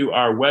close to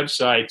our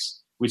websites.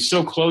 We're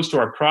so close to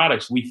our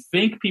products. We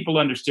think people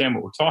understand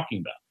what we're talking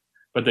about,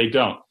 but they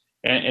don't.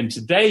 And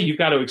today you've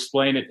got to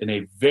explain it in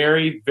a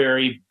very,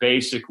 very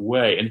basic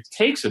way. And it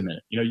takes a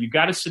minute. You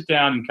got to sit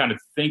down and kind of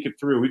think it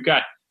through. We've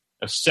got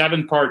a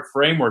 7-part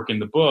framework in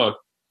the book.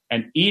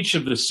 And each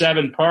of the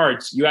 7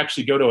 parts, you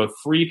actually go to a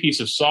free piece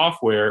of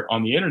software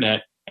on the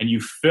internet and you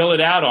fill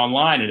it out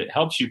online, and it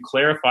helps you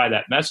clarify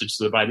that message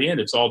so that by the end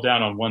it's all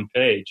down on one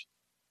page.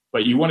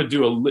 But you want to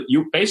do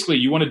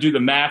you want to do the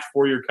math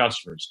for your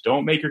customers.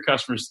 Don't make your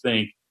customers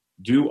think.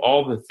 Do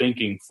all the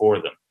thinking for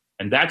them.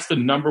 And that's the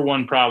number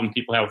one problem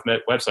people have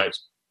with websites.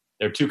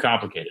 They're too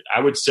complicated.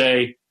 I would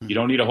say you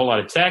don't need a whole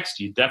lot of text.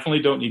 You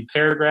definitely don't need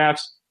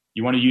paragraphs.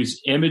 You want to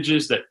use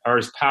images that are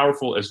as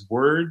powerful as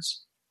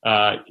words.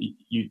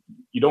 You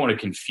don't want to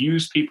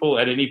confuse people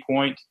at any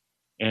point.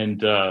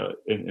 And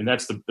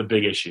that's the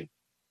big issue.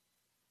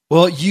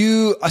 Well,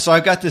 so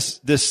I've got this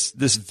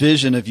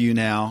vision of you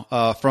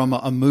now, from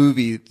a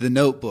movie, The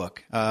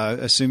Notebook.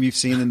 Assume you've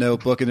seen The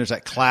Notebook, and there's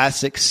that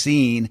classic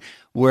scene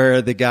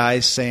where the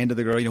guy's saying to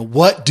the girl,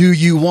 what do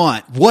you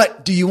want?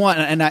 What do you want?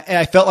 And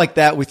I felt like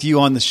that with you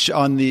on the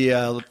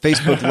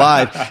Facebook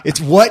Live.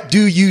 It's what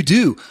do you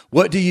do?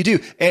 What do you do?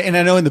 And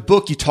I know in the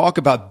book you talk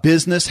about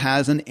business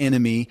has an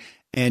enemy,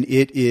 and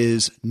it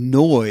is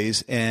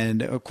noise.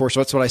 And of course,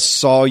 that's what I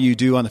saw you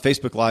do on the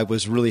Facebook Live,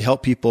 was really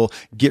help people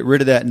get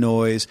rid of that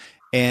noise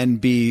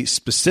and be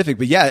specific.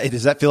 But yeah,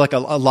 does that feel like a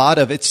lot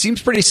of, it seems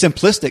pretty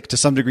simplistic to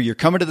some degree. You're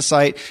coming to the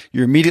site,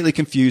 you're immediately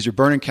confused, you're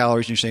burning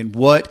calories, and you're saying,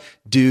 what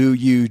do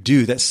you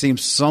do? That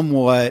seems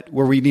somewhat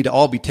where we need to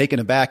all be taken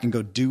aback and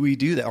go, do we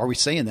do that? Are we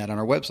saying that on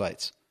our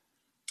websites?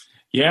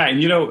 Yeah.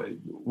 And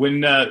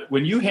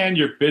when you hand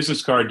your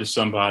business card to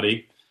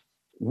somebody,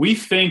 we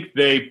think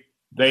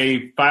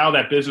they file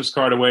that business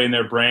card away in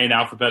their brain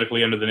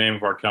alphabetically under the name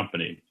of our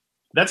company.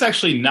 That's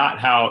actually not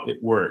how it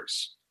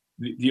works.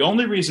 The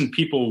only reason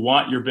people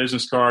want your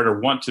business card or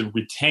want to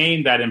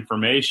retain that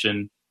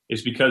information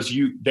is because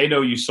they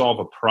know you solve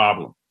a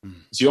problem.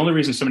 It's the only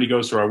reason somebody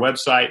goes to our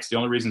website. It's the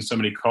only reason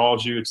somebody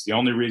calls you. It's the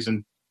only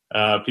reason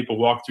people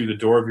walk through the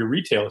door of your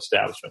retail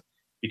establishment,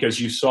 because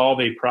you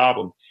solve a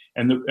problem.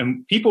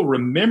 And people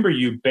remember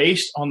you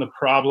based on the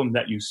problem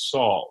that you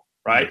solve,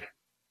 right? Okay.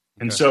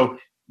 And so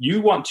you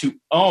want to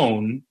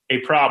own a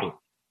problem.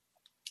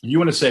 You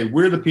want to say,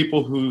 we're the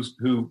people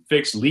who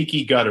fix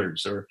leaky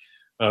gutters, or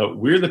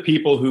we're the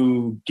people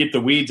who get the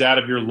weeds out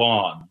of your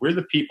lawn. We're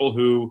the people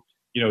who,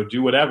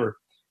 do whatever.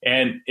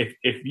 And if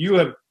you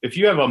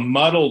have a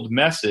muddled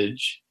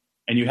message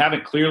and you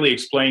haven't clearly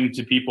explained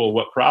to people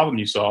what problem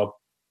you solve,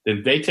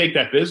 then they take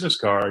that business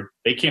card,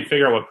 they can't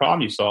figure out what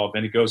problem you solve,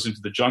 and it goes into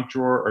the junk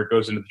drawer or it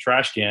goes into the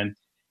trash can.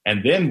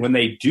 And then when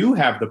they do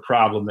have the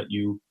problem that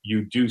you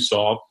do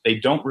solve, they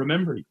don't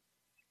remember you.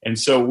 And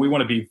so we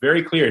want to be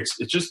very clear. It's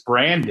just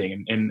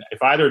branding. And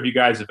if either of you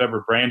guys have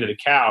ever branded a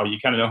cow, you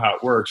kind of know how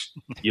it works.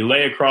 You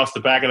lay across the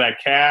back of that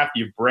calf,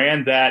 you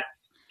brand that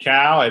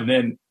cow,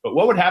 but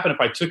what would happen if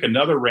I took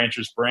another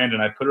rancher's brand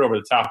and I put it over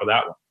the top of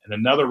that one, and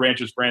another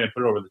rancher's brand and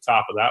put it over the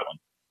top of that one?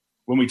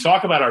 When we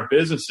talk about our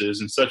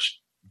businesses in such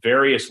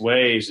various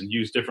ways and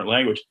use different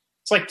language,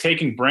 it's like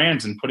taking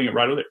brands and putting it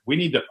right over there. We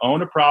need to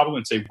own a problem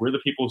and say, we're the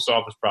people who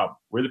solve this problem.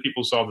 We're the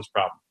people who solve this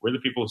problem. We're the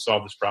people who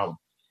solve this problem.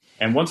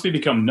 And once we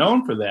become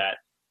known for that,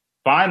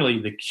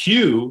 finally the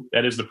cue,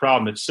 that is the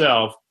problem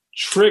itself,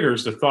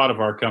 triggers the thought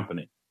of our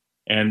company.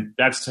 And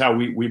that's how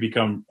we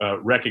become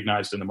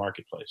recognized in the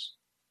marketplace.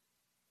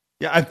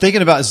 Yeah, I'm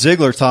thinking about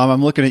Ziglar, Tom.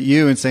 I'm looking at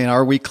you and saying,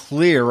 are we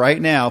clear right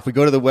now? If we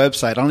go to the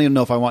website, I don't even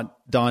know if I want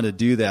Don to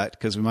do that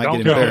because we might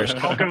get embarrassed.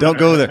 Don't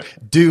go there.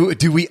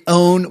 Do we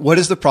own? What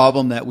is the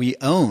problem that we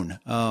own?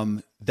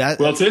 Well,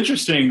 it's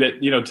interesting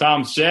that,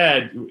 Tom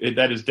said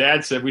that his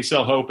dad said we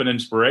sell hope and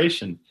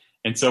inspiration.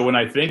 And so when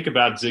I think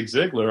about Zig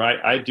Ziglar,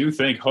 I do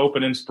think hope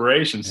and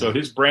inspiration. Yeah. So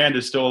his brand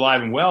is still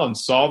alive and well and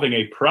solving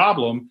a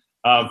problem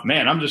of,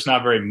 man, I'm just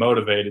not very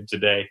motivated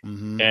today.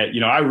 Mm-hmm.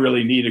 And, I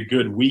really need a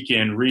good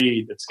weekend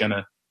read that's going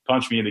to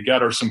punch me in the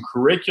gut, or some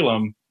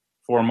curriculum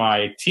for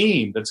my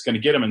team that's going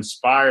to get them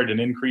inspired and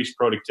increase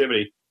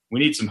productivity. We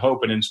need some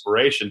hope and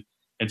inspiration.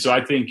 And so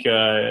I think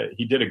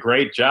he did a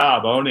great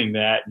job owning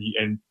that.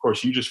 And of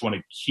course, you just want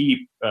to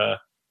keep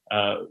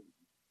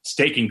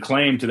staking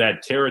claim to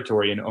that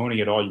territory and owning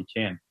it all you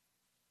can.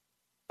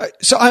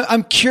 So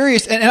I'm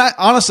curious, and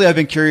I've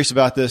been curious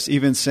about this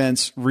even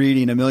since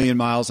reading A Million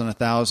Miles in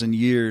 1,000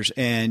 Years.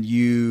 And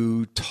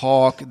you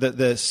talk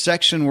the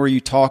section where you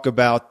talk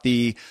about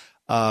the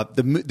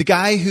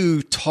guy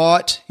who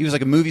taught. He was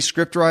like a movie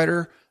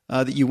scriptwriter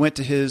that you went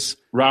to his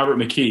Robert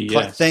McKee.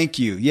 Yes. Thank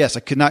you. Yes, I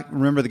could not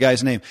remember the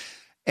guy's name.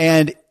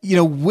 And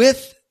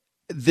with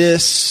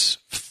this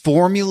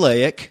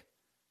formulaic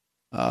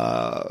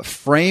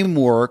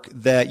framework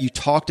that you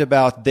talked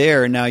about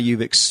there, and now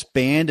you've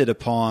expanded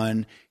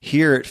upon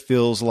here, it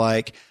feels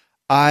like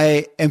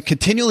I am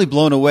continually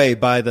blown away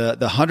by the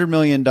 $100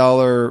 million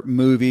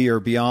movie or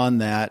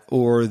beyond that,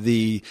 or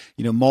the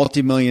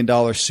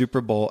multi-million-dollar Super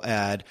Bowl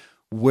ad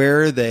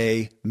where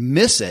they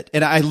miss it.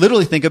 And I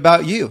literally think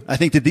about you. I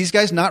think, did these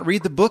guys not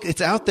read the book? It's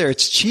out there.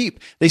 It's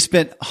cheap. They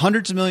spent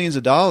hundreds of millions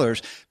of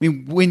dollars. I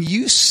mean, when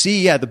you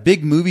see the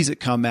big movies that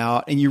come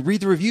out and you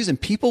read the reviews, and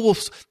people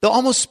they'll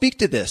almost speak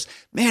to this.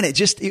 Man, it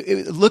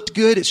looked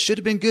good. It should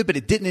have been good, but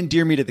it didn't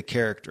endear me to the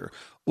character.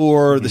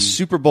 or the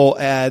Super Bowl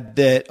ad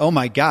that, oh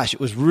my gosh, it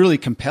was really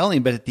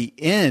compelling. But at the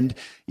end,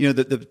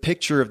 the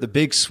picture of the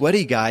big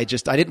sweaty guy, I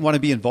didn't want to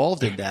be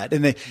involved in that.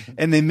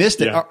 And they missed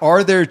it. Yeah.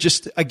 Are there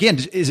just, again,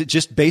 is it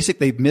just basic?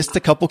 They missed a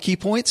couple key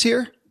points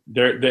here?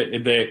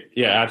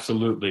 Yeah,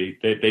 absolutely.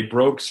 They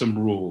broke some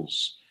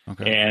rules.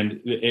 Okay.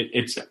 And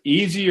it's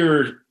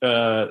easier.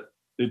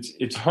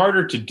 It's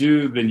harder to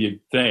do than you'd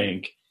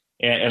think.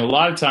 And a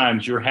lot of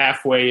times you're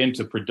halfway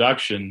into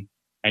production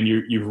and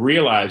you've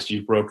realized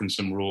you've broken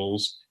some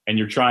rules and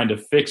you're trying to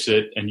fix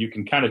it. And you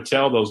can kind of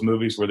tell those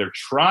movies where they're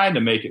trying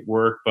to make it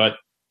work, but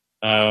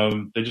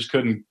they just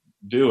couldn't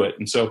do it.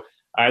 And so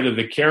either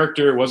the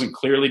character wasn't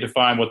clearly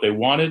defined what they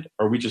wanted,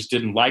 or we just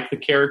didn't like the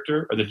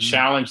character, or the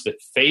challenge that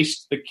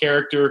faced the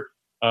character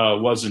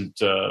wasn't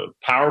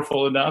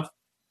powerful enough.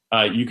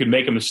 You can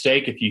make a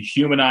mistake if you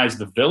humanize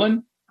the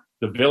villain.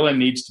 The villain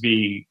needs to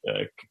be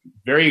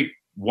very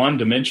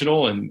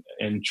one-dimensional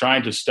and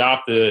trying to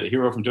stop the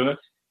hero from doing it.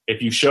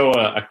 If you show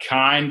a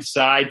kind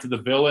side to the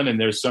villain and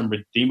there's some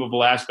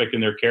redeemable aspect in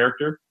their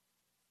character,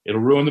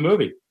 it'll ruin the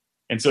movie.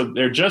 And so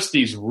they're just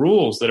these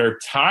rules that are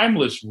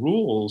timeless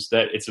rules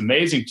that it's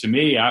amazing to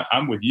me.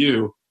 I'm with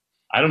you.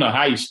 I don't know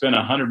how you spent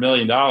 $100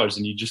 million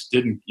and you just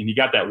didn't, and you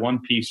got that one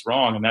piece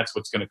wrong, and that's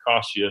what's going to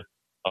cost you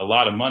a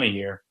lot of money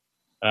here.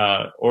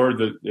 Or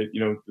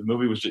the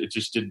movie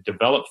just didn't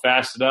develop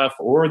fast enough,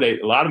 or a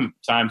lot of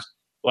times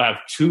will have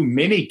too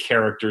many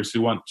characters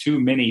who want too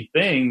many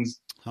things.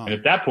 And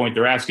at that point,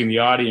 they're asking the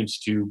audience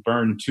to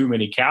burn too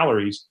many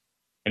calories.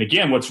 And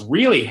again, what's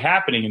really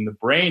happening in the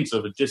brains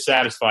of a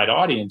dissatisfied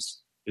audience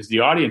is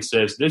the audience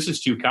says, this is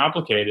too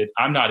complicated.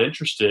 I'm not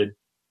interested.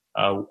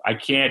 I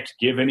can't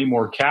give any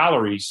more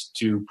calories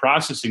to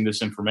processing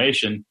this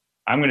information.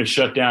 I'm going to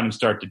shut down and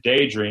start to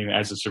daydream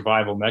as a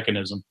survival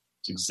mechanism.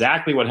 It's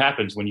exactly what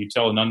happens when you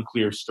tell an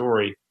unclear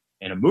story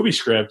in a movie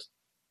script.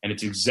 And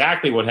it's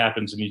exactly what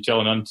happens when you tell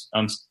an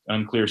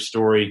unclear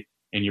story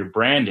in your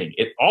branding.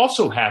 It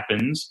also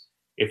happens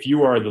if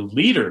you are the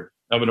leader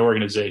of an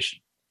organization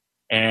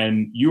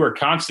and you are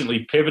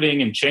constantly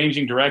pivoting and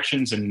changing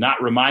directions and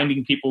not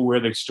reminding people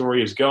where the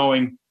story is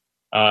going.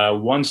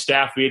 One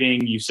staff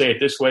meeting, you say it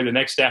this way. The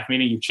next staff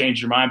meeting, you've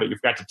changed your mind, but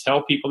you've got to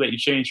tell people that you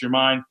changed your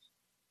mind.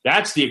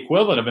 That's the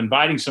equivalent of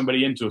inviting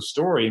somebody into a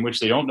story in which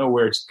they don't know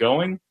where it's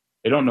going.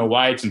 They don't know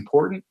why it's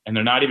important, and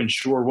they're not even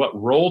sure what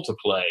role to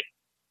play.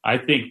 I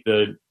think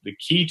the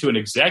key to an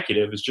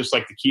executive is just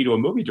like the key to a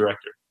movie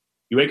director.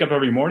 You wake up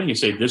every morning, you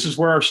say, this is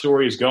where our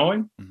story is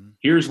going.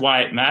 Here's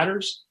why it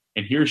matters.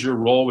 And here's your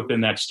role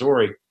within that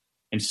story.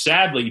 And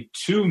sadly,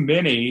 too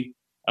many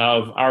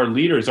of our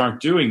leaders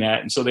aren't doing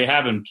that. And so they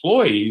have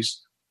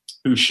employees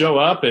who show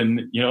up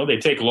and, they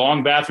take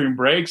long bathroom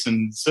breaks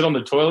and sit on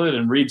the toilet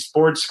and read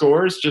sports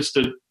scores just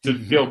to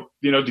feel,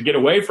 to get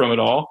away from it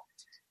all.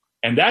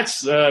 And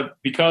that's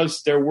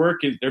because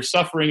they're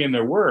suffering in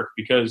their work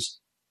because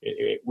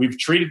we've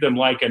treated them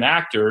like an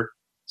actor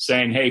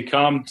saying, hey,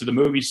 come to the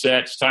movie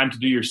set. It's time to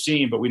do your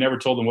scene. But we never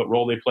told them what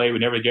role they play. We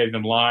never gave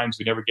them lines.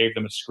 We never gave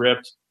them a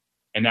script.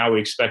 And now we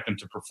expect them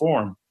to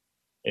perform.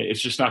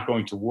 It's just not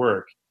going to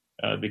work.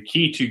 The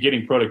key to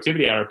getting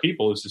productivity out of our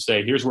people is to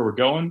say, here's where we're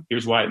going.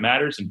 Here's why it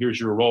matters. And here's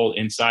your role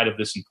inside of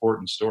this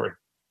important story.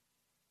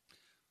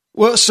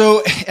 Well,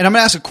 and I'm going to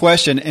ask a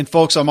question, and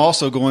folks, I'm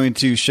also going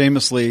to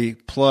shamelessly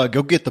plug,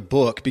 go get the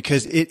book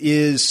because it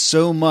is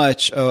so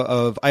much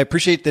I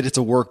appreciate that it's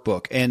a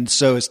workbook. And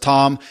so as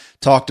Tom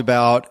talked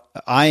about,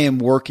 I am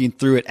working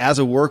through it as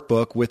a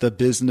workbook with a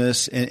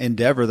business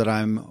endeavor that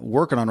I'm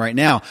working on right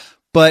now.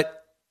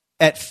 But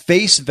at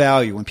face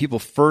value, when people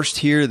first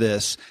hear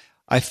this,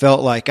 I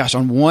felt like, gosh,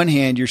 on one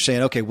hand, you're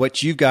saying, okay,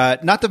 what you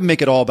got, not to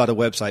make it all about a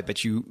website,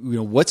 but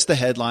what's the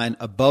headline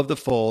above the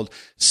fold,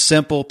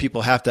 simple.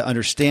 People have to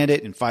understand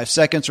it in 5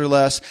 seconds or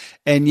less.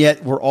 And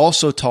yet we're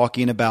also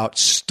talking about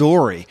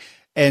story.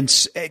 And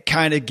it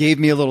kind of gave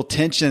me a little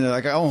tension.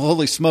 Like, oh,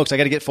 holy smokes, I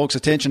got to get folks'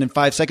 attention in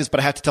 5 seconds, but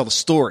I have to tell the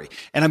story.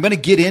 And I'm going to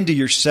get into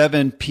your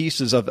 7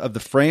 pieces of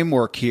the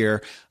framework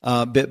here,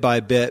 bit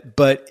by bit.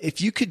 But if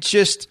you could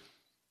just,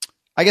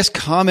 I guess,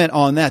 comment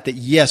on that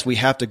yes, we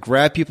have to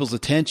grab people's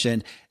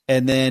attention,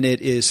 and then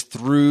it is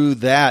through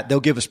that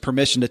they'll give us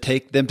permission to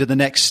take them to the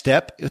next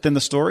step within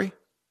the story?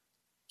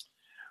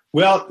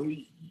 Well,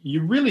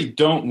 you really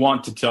don't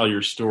want to tell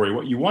your story.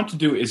 What you want to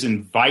do is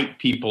invite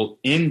people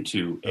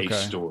into a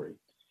story.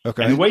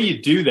 Okay. And the way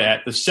you do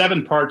that, the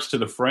 7 parts to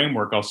the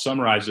framework, I'll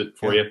summarize it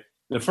for you.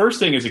 The first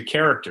thing is a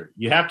character.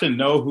 You have to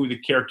know who the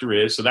character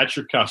is, so that's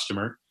your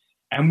customer.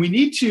 And we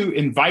need to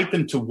invite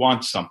them to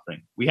want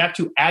something. We have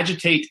to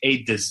agitate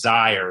a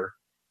desire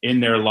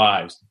in their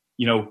lives.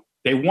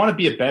 They want to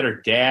be a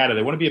better dad, or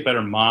they want to be a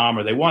better mom,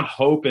 or they want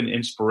hope and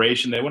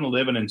inspiration. They want to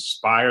live an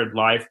inspired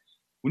life.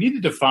 We need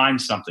to define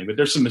something. But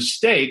there's some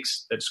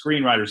mistakes that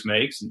screenwriters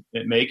make,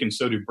 and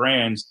so do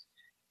brands.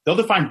 They'll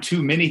define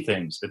too many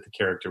things that the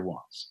character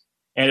wants.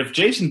 And if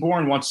Jason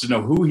Bourne wants to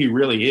know who he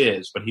really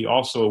is, but he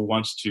also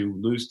wants to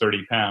lose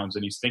 30 pounds,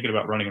 and he's thinking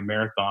about running a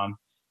marathon,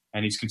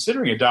 and he's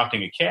considering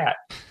adopting a cat,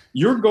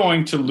 you're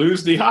going to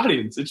lose the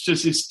audience.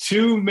 It's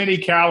too many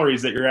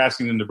calories that you're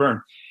asking them to burn.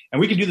 And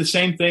we can do the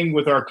same thing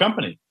with our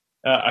company.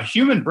 A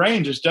human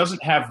brain just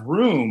doesn't have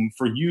room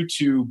for you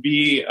to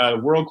be a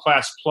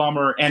world-class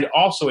plumber and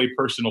also a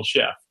personal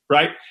chef,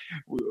 right?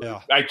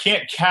 Yeah. I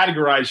can't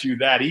categorize you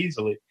that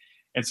easily.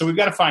 And so we've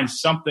got to find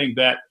something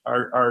that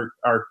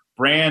our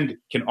brand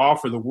can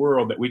offer the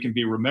world that we can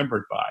be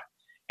remembered by.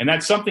 And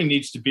that something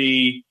needs to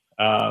be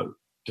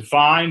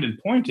defined and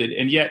pointed,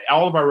 and yet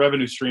all of our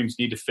revenue streams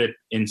need to fit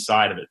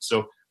inside of it.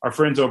 So our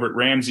friends over at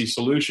Ramsey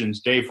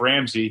Solutions, Dave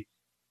Ramsey,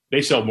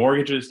 they sell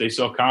mortgages, they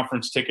sell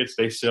conference tickets,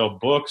 they sell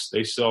books,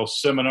 they sell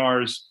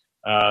seminars,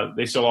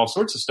 they sell all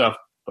sorts of stuff.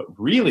 But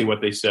really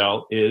what they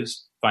sell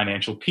is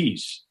financial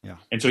peace. Yeah.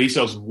 And so he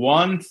sells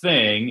one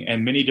thing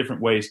and many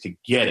different ways to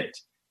get it,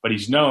 but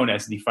he's known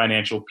as the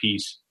financial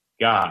peace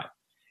guy.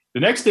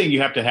 The next thing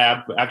you have to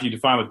have after you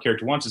define what the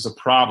character wants is a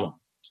problem.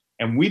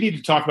 And we need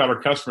to talk about our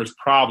customers'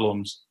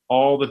 problems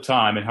all the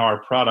time and how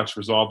our products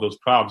resolve those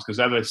problems. Because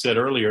as I said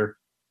earlier,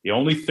 the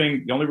only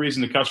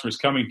reason the customer is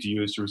coming to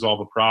you is to resolve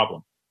a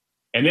problem.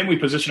 And then we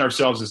position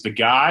ourselves as the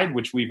guide,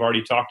 which we've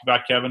already talked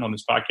about, Kevin, on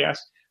this podcast,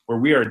 where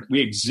we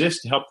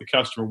exist to help the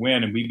customer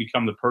win, and we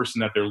become the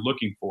person that they're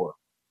looking for.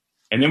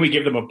 And then we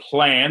give them a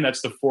plan.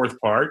 That's the fourth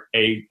part,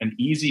 an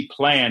easy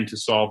plan to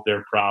solve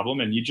their problem.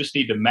 And you just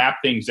need to map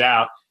things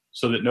out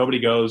so that nobody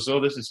goes, oh,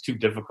 this is too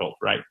difficult,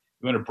 right?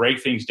 We want to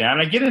break things down.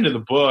 And I get into the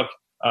book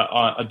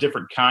on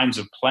different kinds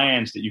of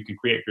plans that you can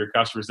create for your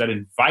customers that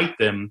invite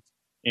them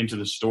into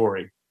the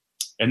story.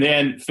 And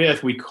then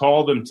fifth, we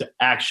call them to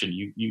action.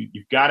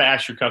 You've got to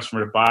ask your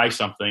customer to buy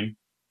something,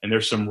 and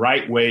there's some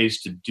right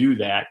ways to do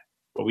that.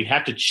 But we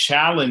have to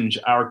challenge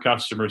our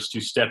customers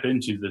to step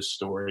into this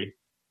story.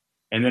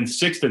 And then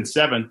sixth and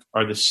seventh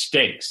are the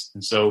stakes.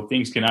 And so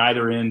things can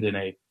either end in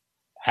a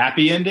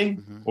happy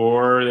ending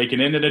or they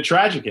can end in a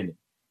tragic ending,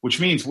 which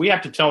means we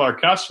have to tell our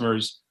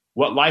customers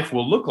what life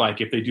will look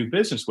like if they do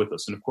business with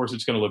us. And of course,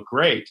 it's going to look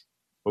great.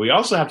 But we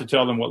also have to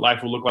tell them what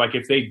life will look like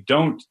if they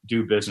don't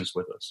do business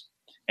with us.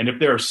 And if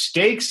there are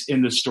stakes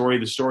in the story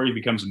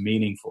becomes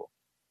meaningful.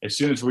 As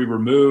soon as we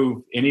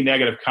remove any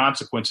negative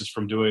consequences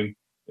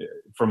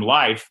from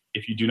life,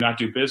 if you do not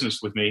do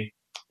business with me,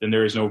 then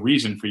there is no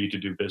reason for you to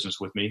do business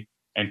with me,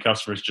 and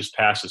customers just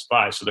pass us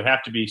by. So there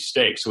have to be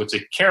stakes. So it's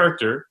a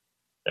character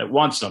that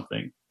wants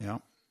something,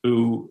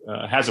 who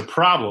has a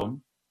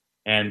problem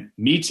and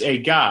meets a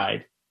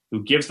guide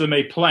who gives them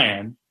a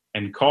plan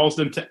and calls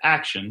them to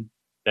action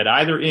that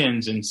either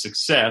ends in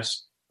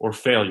success or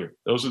failure.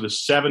 Those are the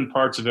 7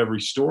 parts of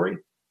every story,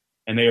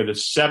 and they are the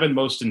 7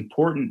 most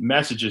important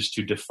messages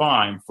to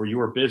define for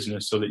your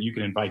business so that you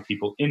can invite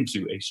people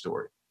into a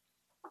story.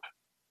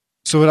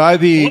 So would I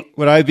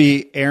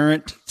be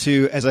errant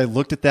to, as I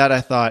looked at that,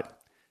 I thought,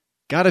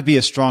 got to be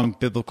a strong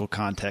biblical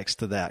context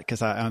to that,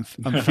 because I'm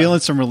feeling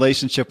some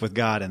relationship with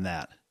God in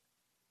that.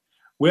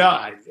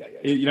 Well,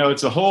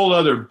 it's a whole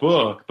other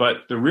book,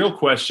 but the real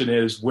question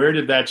is, where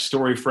did that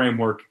story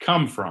framework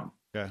come from?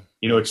 Okay.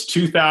 It's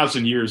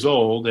 2,000 years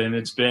old, and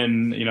it's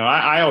been,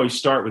 I always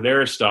start with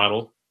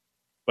Aristotle,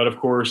 but of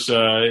course,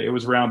 it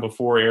was around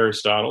before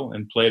Aristotle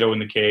and Plato in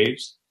the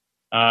caves.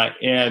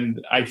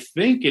 And I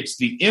think it's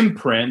the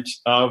imprint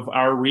of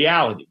our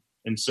reality.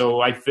 And so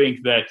I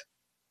think that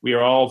we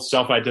are all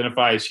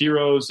self-identify as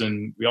heroes,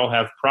 and we all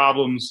have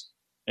problems.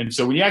 And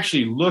so when you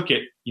actually look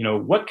at,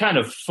 what kind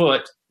of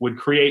foot would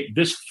create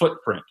this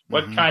footprint,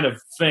 what kind of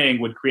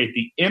thing would create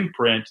the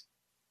imprint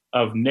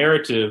of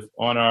narrative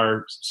on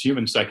our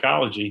human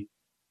psychology.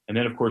 And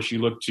then, of course, you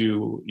look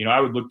to, I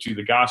would look to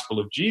the gospel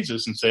of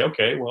Jesus and say,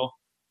 okay, well,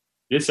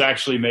 this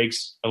actually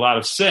makes a lot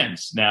of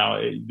sense. Now,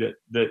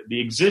 the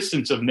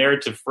existence of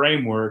narrative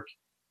framework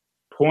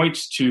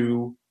points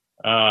to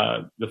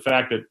the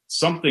fact that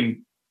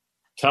something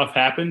tough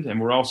happened,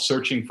 and we're all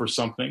searching for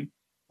something.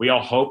 We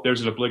all hope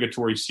there's an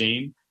obligatory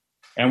scene,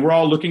 and we're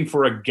all looking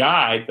for a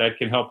guide that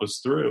can help us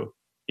through.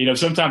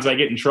 Sometimes I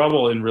get in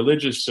trouble in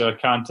religious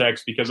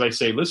context because I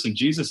say, listen,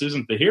 Jesus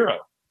isn't the hero.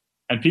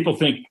 And people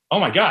think, oh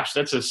my gosh,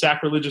 that's a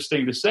sacrilegious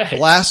thing to say.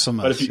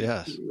 Blasphemous,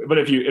 But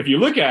if you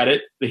look at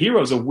it, the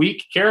hero is a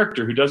weak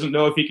character who doesn't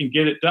know if he can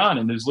get it done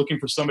and is looking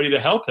for somebody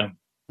to help him.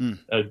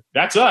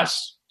 That's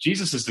us.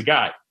 Jesus is the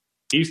guy.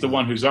 He's the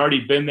one who's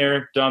already been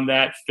there, done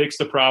that, fixed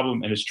the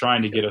problem, and is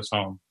trying to get us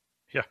home.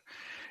 Yeah.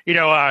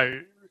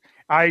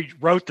 I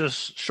wrote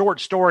this short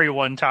story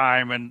one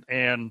time,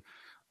 and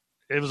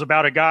it was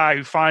about a guy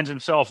who finds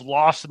himself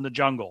lost in the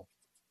jungle,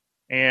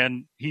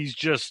 and he's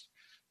just,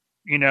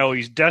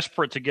 he's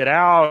desperate to get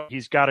out.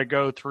 He's got to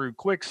go through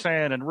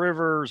quicksand and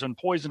rivers and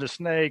poisonous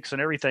snakes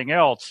and everything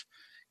else.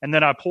 And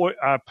then I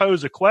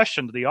pose a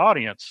question to the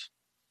audience.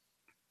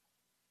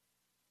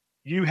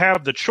 You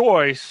have the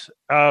choice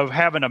of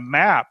having a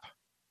map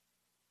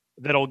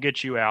that'll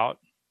get you out,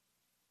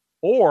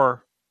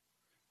 or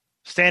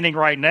standing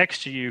right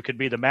next to you could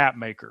be the map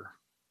maker.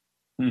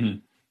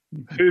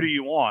 Mm-hmm. Who do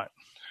you want?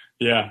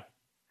 Yeah,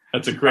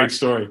 that's a great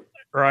story.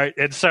 Right.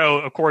 And so,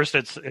 of course,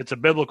 it's a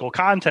biblical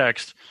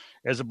context.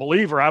 As a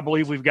believer, I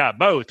believe we've got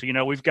both.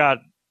 We've got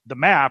the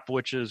map,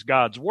 which is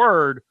God's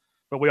word,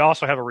 but we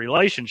also have a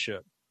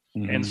relationship.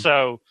 Mm-hmm. And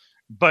so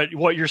But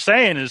what you're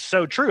saying is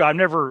so true. I've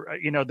never,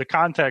 the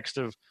context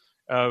of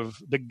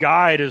the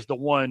guide is the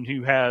one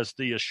who has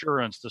the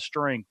assurance, the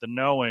strength, the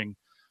knowing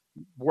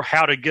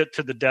how to get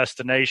to the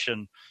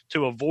destination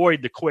to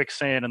avoid the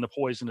quicksand and the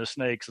poisonous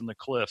snakes and the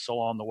cliffs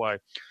along the way.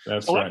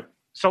 That's right.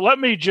 So let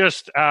me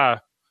just, to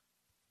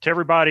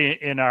everybody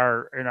in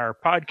our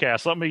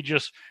podcast, let me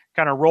just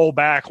kind of roll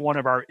back one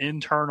of our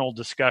internal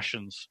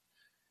discussions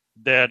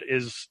that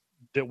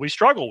we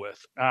struggle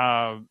with,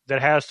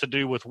 that has to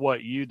do with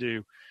what you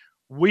do.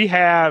 We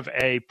have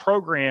a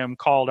program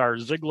called our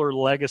Ziglar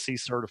Legacy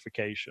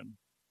Certification.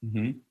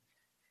 Mm-hmm.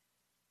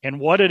 And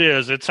what it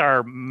is, it's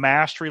our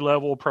mastery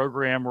level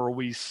program where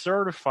we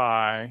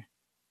certify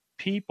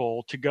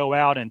people to go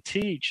out and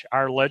teach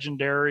our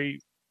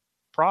legendary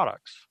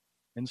products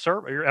and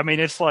serve. I mean,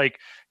 it's like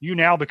you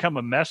now become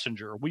a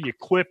messenger. We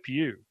equip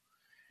you.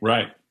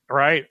 Right.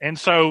 Right. And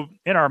so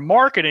in our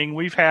marketing,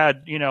 we've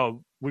had,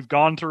 we've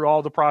gone through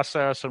all the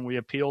process and we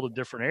appeal to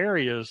different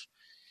areas.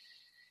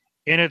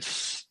 And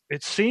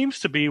it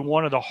seems to be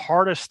one of the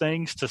hardest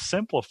things to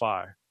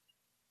simplify,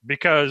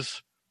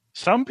 because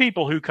some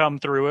people who come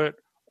through it,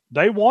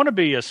 they want to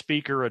be a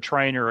speaker, a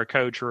trainer, a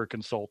coach, or a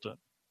consultant.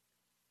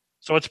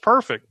 So it's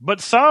perfect. But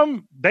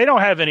some, they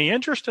don't have any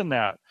interest in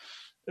that.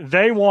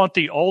 They want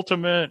the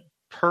ultimate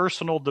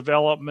personal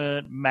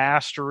development,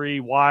 mastery,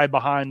 why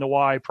behind the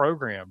why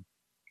program.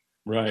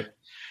 Right.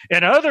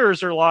 And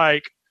others are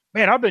like,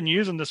 man, I've been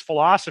using this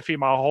philosophy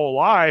my whole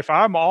life.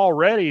 I'm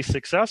already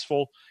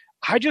successful.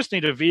 I just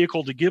need a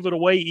vehicle to give it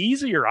away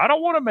easier. I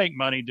don't want to make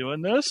money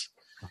doing this.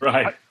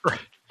 Right.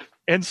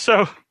 And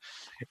so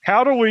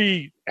how do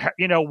we,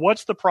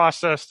 what's the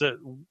process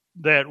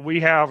that we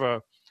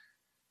have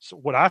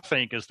what I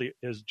think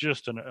is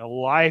just a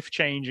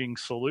life-changing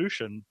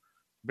solution,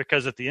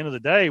 because at the end of the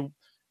day,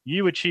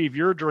 you achieve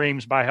your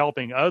dreams by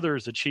helping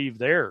others achieve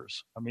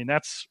theirs. I mean,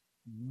 that's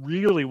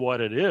really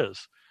what it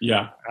is.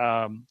 Yeah.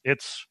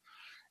 It's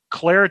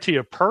clarity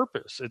of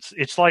purpose.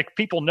 It's like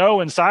people know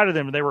inside of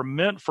them they were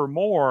meant for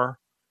more,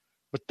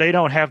 but they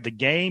don't have the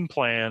game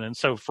plan. And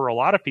so for a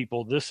lot of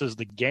people, this is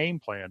the game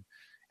plan.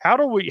 How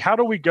do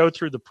we go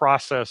through the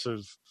process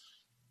of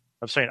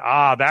saying,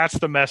 that's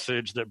the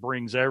message that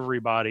brings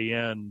everybody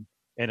in,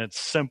 and it's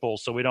simple,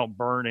 so we don't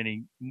burn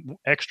any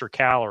extra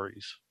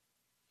calories?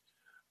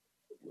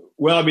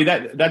 Well, I mean,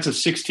 that's a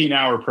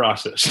 16-hour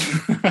process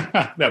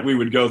that we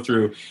would go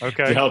through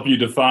to help you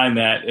define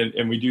that.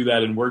 And we do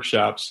that in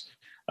workshops.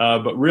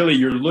 But really,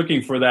 you're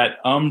looking for that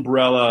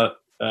umbrella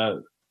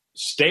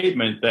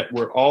statement that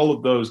where all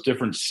of those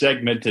different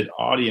segmented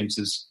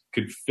audiences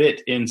could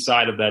fit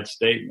inside of that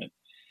statement.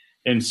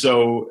 And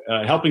so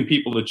helping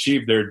people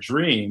achieve their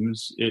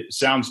dreams, it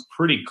sounds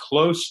pretty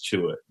close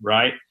to it,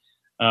 right?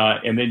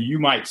 And then you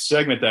might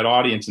segment that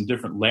audience in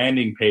different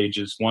landing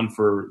pages, one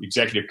for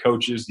executive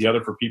coaches, the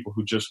other for people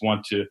who just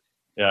want to,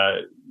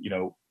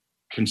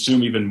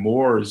 consume even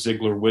more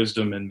Ziglar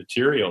wisdom and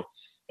material.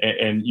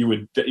 And you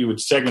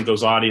would segment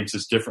those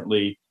audiences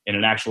differently in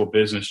an actual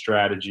business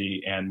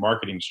strategy and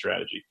marketing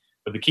strategy.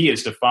 But the key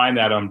is to find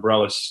that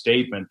umbrella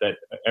statement that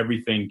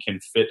everything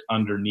can fit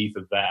underneath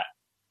of that.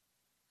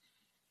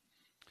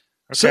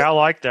 Okay, I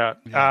like that.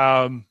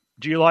 Yeah.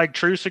 Do you like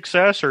True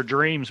Success or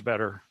Dreams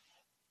better?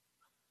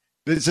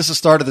 Is this the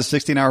start of the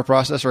 16-hour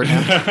process right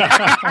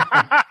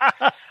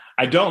now?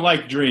 I don't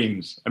like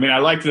Dreams. I mean, I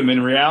like them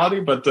in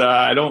reality, but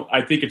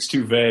I think it's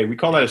too vague. We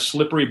call that a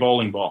slippery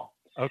bowling ball.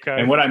 Okay.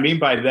 And what I mean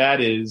by that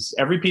is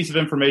every piece of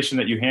information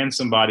that you hand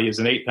somebody is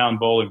an 8-pound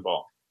bowling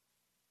ball.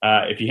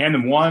 If you hand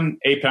them one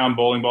 8-pound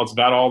bowling ball, it's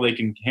about all they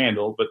can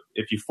handle. But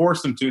if you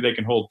force them to, they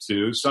can hold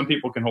 2. Some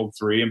people can hold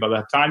 3. And by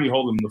the time you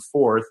hold them the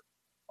 4th,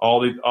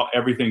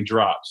 everything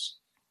drops.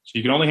 So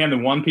you can only hand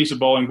them one piece of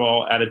bowling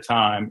ball at a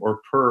time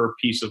or per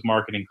piece of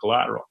marketing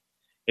collateral.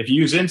 If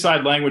you use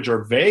inside language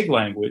or vague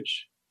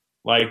language,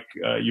 like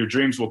your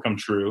dreams will come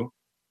true,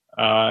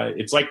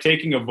 it's like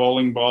taking a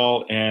bowling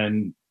ball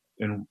and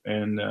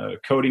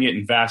coating it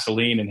in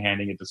Vaseline and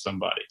handing it to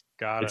somebody.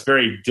 Got it. It's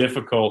very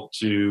difficult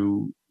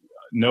to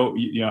know.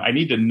 I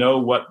need to know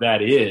what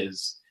that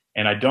is,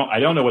 and I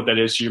don't know what that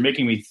is. So you're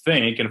making me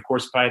think, and of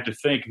course, if I have to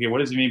think, okay, what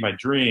does he mean by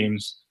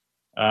dreams?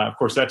 Of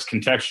course, that's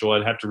contextual.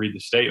 I'd have to read the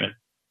statement,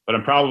 but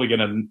I'm probably going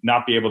to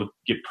not be able to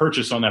get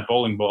purchase on that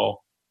bowling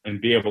ball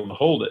and be able to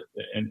hold it,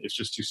 and it's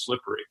just too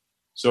slippery.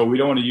 So we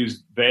don't want to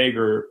use vague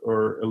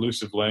or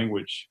elusive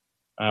language.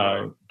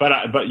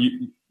 But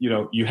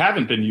you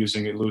haven't been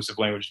using elusive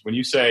language. When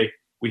you say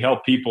we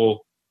help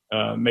people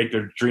make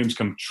their dreams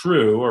come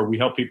true, or we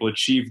help people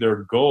achieve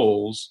their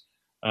goals,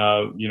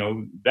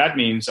 that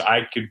means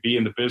I could be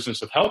in the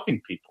business of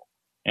helping people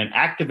and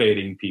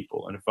activating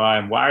people. And if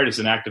I'm wired as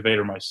an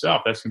activator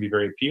myself, that's going to be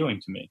very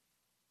appealing to me.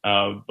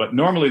 But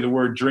normally the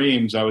word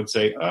dreams, I would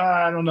say,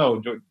 I don't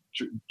know.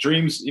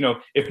 Dreams,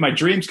 if my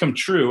dreams come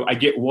true, I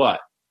get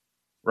what?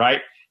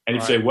 Right? And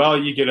you say, well,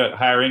 you get a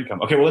higher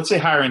income. Okay, well, let's say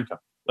higher income.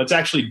 Let's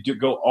actually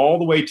go all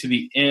the way to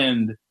the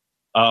end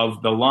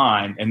of the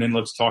line, and then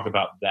let's talk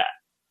about that.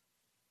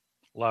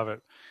 Love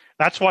it.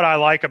 That's what I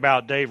like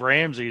about Dave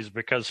Ramsey's,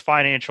 because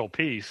financial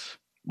peace.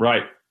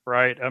 Right.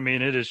 right? I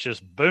mean, it is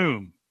just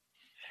boom.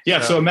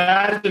 Yeah. So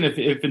imagine if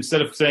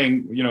instead of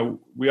saying,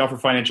 we offer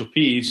financial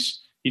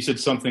peace, he said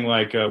something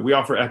like, we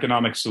offer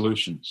economic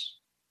solutions.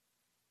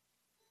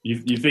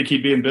 You think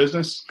he'd be in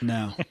business?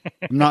 No,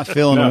 I'm not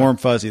feeling a warm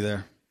fuzzy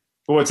there.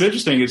 But what's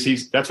interesting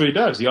is that's what he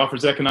does. He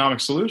offers economic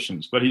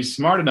solutions, but he's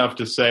smart enough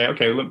to say,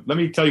 okay, let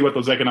me tell you what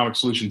those economic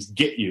solutions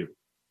get you.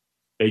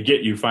 They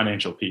get you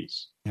financial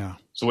peace. Yeah.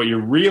 So what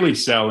you're really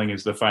selling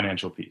is the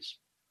financial peace.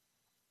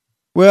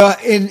 Well,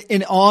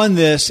 in on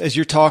this, as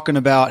you're talking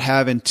about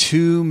having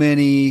too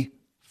many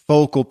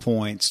focal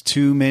points,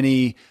 too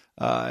many,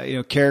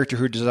 character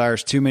who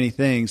desires too many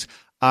things,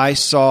 I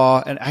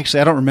saw, and actually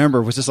I don't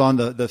remember, was this on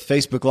the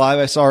Facebook Live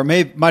I saw, or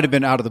might have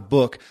been out of the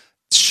book,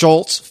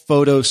 Schultz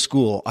Photo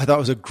School. I thought it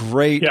was a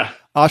great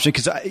option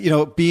because,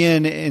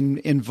 being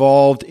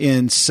involved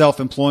in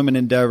self-employment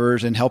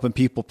endeavors and helping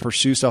people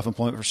pursue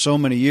self-employment for so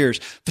many years,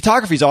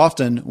 photography is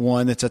often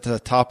one that's at the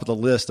top of the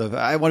list of,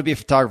 I want to be a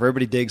photographer.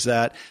 Everybody digs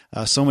that.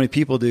 So many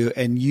people do.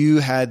 And you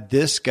had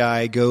this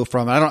guy go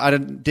from, I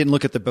didn't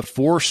look at the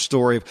before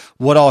story of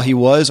what all he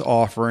was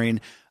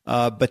offering.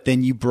 But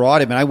then you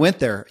brought him, and I went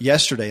there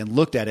yesterday and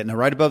looked at it, and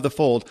right above the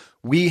fold,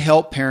 we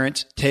help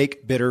parents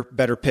take better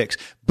pics.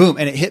 Boom.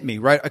 And it hit me,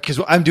 right? Because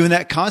I'm doing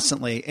that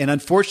constantly. And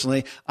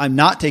unfortunately, I'm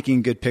not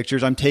taking good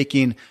pictures. I'm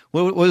taking,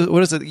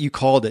 what is it that you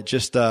called it?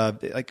 Just,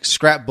 like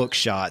scrapbook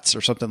shots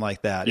or something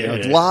like that.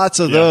 Lots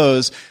of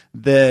those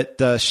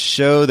that,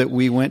 show that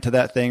we went to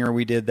that thing or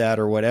we did that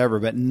or whatever,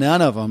 but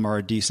none of them are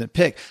a decent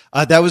pic.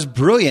 That was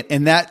brilliant.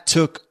 And that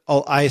took,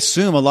 I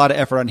assume, a lot of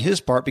effort on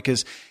his part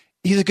because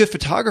he's a good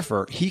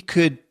photographer. He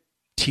could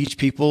teach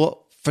people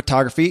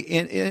photography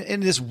in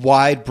this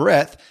wide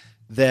breadth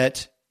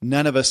that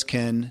none of us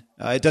can.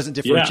 It doesn't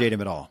differentiate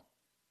him at all.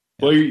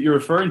 Well, you're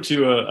referring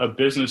to a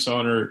business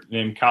owner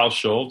named Kyle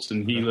Schultz,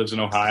 and he lives in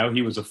Ohio.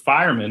 He was a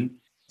fireman,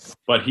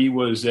 but he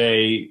was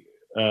a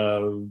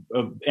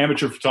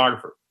amateur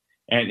photographer,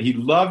 and he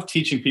loved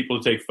teaching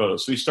people to take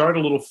photos. So he started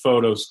a little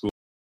photo school.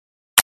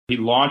 He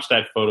launched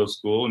that photo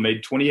school and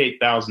made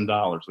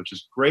 $28,000, which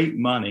is great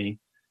money,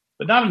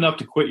 but not enough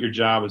to quit your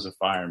job as a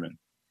fireman.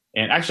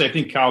 And actually, I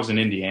think Kyle's in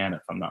Indiana,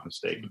 if I'm not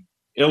mistaken.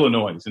 He's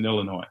in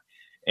Illinois.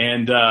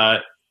 And,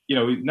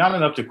 not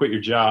enough to quit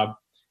your job.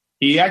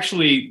 He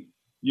actually,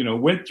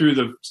 went through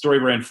the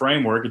StoryBrand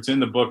framework. It's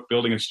in the book,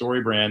 Building a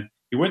StoryBrand.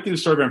 He went through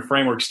the StoryBrand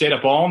framework, stayed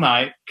up all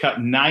night, cut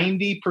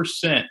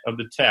 90% of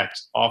the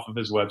text off of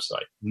his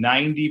website,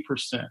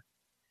 90%,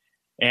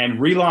 and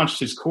relaunched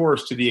his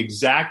course to the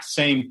exact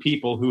same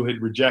people who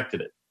had rejected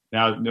it.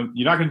 Now,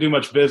 you're not going to do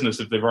much business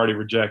if they've already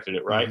rejected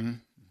it, right? Mm-hmm.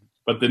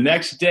 But the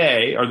next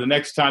day, or the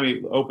next time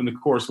he opened the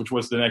course, which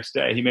was the next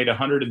day, he made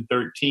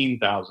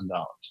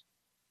 $113,000.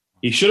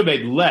 He should have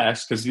made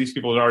less because these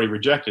people had already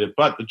rejected it.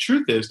 But the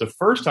truth is, the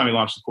first time he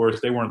launched the course,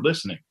 they weren't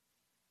listening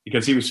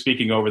because he was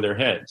speaking over their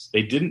heads.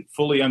 They didn't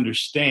fully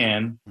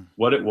understand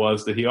what it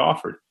was that he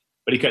offered.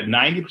 But he cut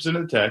 90%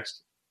 of the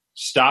text,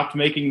 stopped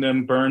making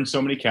them burn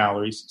so many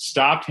calories,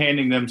 stopped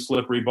handing them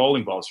slippery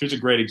bowling balls. Here's a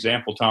great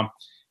example, Tom.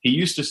 He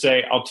used to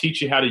say, I'll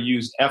teach you how to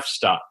use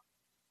f-stop.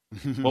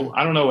 Well,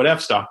 I don't know what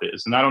f-stop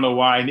is, and I don't know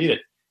why I need it.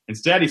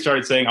 Instead, he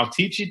started saying, I'll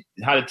teach you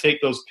how to take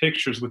those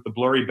pictures with the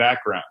blurry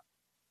background.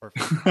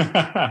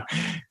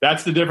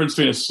 That's the difference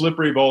between a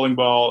slippery bowling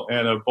ball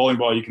and a bowling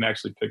ball you can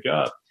actually pick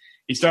up.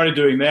 He started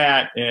doing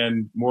that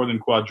and more than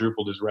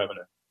quadrupled his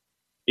revenue.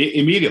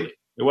 Immediately.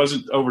 It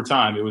wasn't over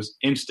time. It was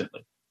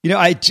instantly.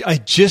 I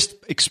just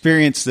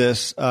experienced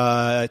this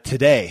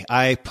today.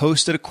 I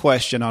posted a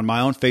question on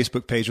my own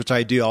Facebook page, which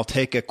I do. I'll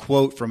take a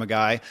quote from a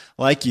guy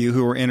like you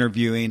who we're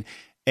interviewing,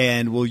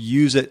 and we'll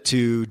use it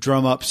to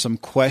drum up some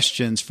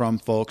questions from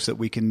folks that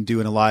we can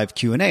do in a live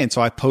Q&A. And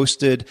so I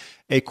posted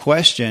a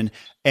question,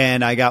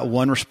 and I got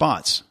one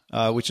response,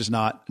 which is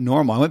not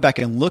normal. I went back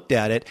and looked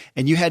at it,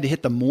 and you had to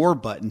hit the more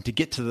button to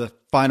get to the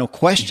final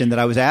question that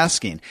I was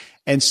asking.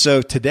 And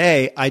so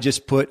today I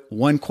just put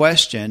one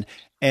question,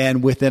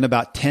 and within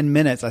about 10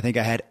 minutes, I think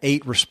I had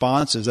 8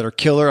 responses that are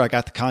killer. I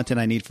got the content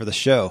I need for the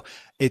show.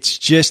 It's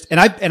just, and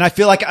I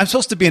feel like I'm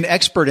supposed to be an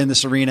expert in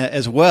this arena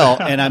as well,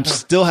 and I'm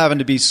still having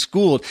to be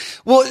schooled.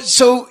 Well,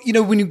 so,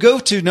 when you go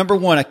to number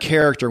one, a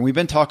character, and we've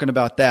been talking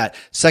about that.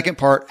 Second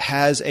part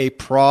has a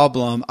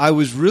problem. I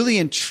was really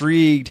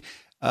intrigued.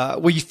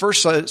 You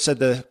first said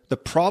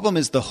the problem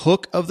is the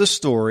hook of the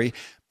story,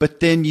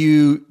 but then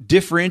you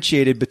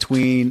differentiated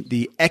between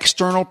the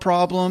external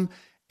problem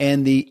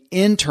and the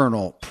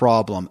internal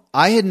problem.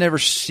 I had never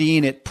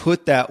seen it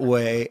put that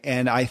way,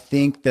 and I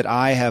think that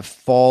I have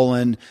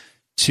fallen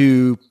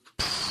to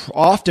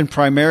often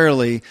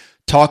primarily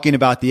talking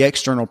about the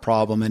external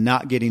problem and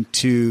not getting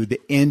to the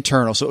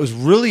internal. So it was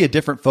really a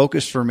different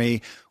focus for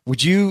me.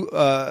 Would you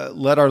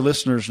let our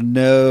listeners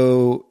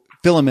know,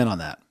 fill them in on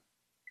that?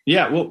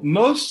 Yeah, well,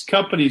 most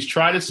companies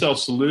try to sell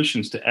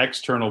solutions to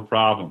external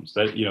problems.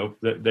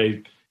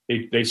 That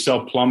they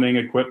sell plumbing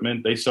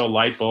equipment, they sell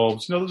light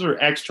bulbs. Those are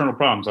external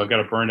problems. I've got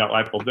a burned out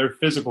light bulb. They're a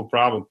physical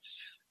problem.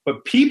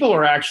 But people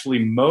are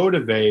actually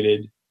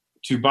motivated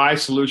to buy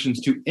solutions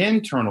to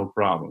internal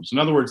problems. In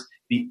other words,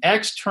 the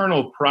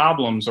external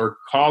problems are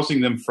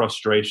causing them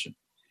frustration.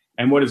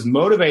 And what is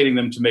motivating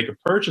them to make a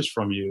purchase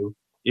from you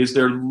is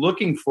they're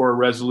looking for a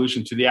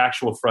resolution to the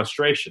actual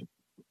frustration,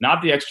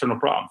 not the external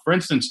problem. For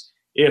instance,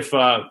 if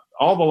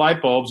all the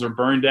light bulbs are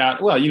burned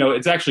out, well,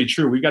 it's actually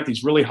true. We've got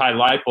these really high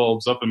light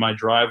bulbs up in my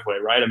driveway,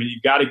 right? I mean,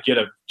 you've got to get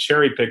a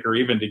cherry picker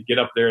even to get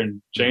up there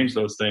and change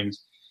those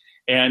things.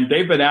 And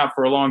they've been out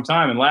for a long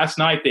time. And last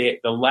night,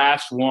 the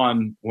last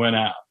one went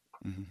out.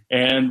 Mm-hmm.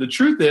 And the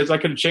truth is, I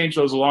could have changed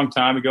those a long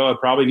time ago. I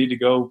probably need to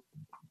go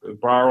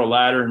borrow a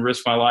ladder and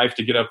risk my life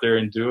to get up there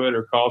and do it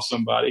or call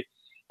somebody.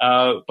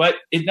 But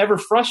it never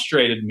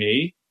frustrated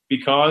me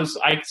because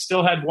I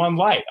still had one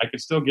light. I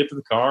could still get to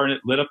the car and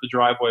it lit up the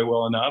driveway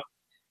well enough.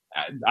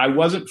 I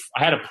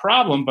had a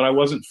problem, but I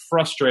wasn't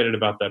frustrated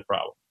about that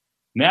problem.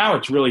 Now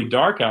it's really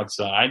dark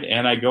outside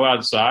and I go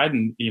outside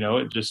and,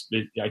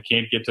 I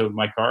can't get to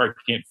my car.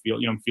 I can't feel,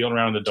 I'm feeling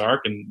around in the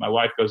dark and my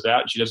wife goes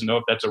out and she doesn't know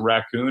if that's a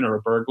raccoon or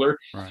a burglar,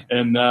 right,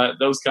 and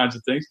those kinds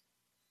of things.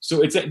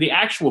 So it's the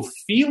actual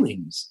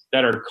feelings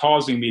that are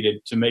causing me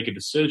to make a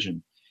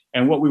decision.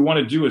 And what we want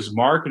to do as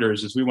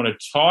marketers is we want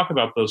to talk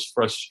about those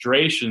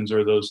frustrations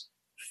or those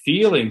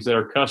feelings that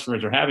our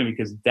customers are having,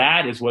 because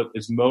that is what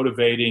is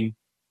motivating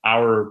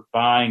our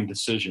buying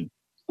decision.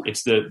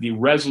 It's the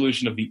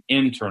resolution of the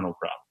internal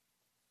problem.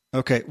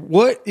 Okay.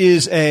 What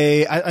is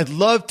I'd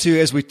love to,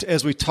 as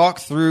we talk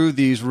through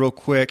these real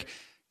quick,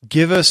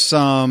 give us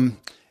some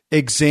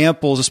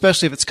examples,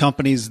 especially if it's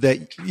companies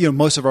that,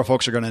 most of our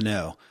folks are going to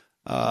know,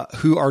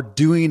 who are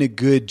doing a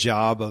good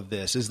job of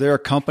this. Is there a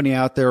company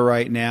out there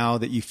right now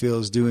that you feel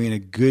is doing a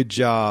good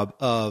job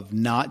of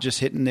not just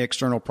hitting the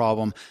external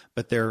problem,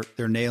 but they're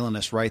nailing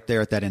us right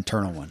there at that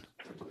internal one?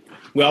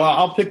 Well,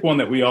 I'll pick one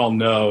that we all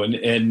know,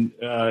 and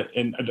I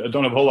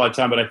don't have a whole lot of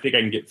time, but I think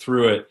I can get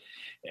through it.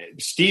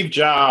 Steve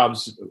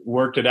Jobs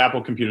worked at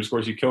Apple Computers. Of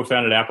course, he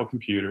co-founded Apple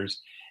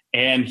Computers,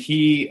 and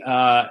the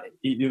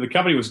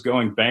company was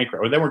going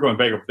bankrupt. Or they weren't going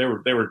bankrupt.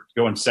 They were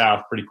going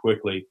south pretty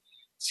quickly.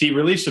 So he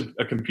released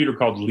a computer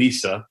called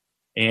Lisa,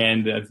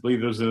 and I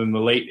believe it was in the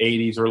late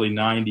 80s, early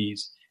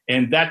 90s.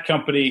 And that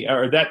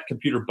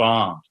computer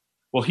bombed.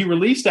 Well, he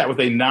released that with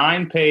a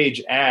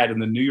 9-page ad in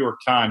the New York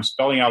Times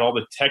spelling out all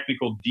the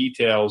technical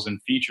details and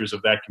features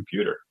of that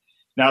computer.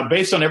 Now,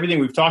 based on everything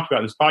we've talked about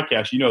in this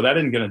podcast, that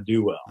isn't going to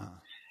do well.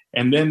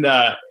 And then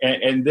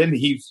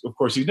he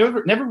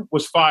never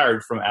was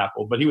fired from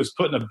Apple, but he was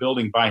put in a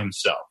building by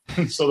himself.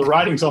 So the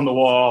writing's on the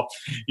wall.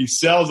 He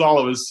sells all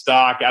of his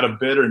stock out of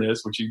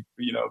bitterness, which he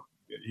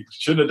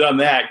shouldn't have done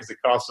that because it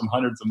cost him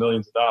hundreds of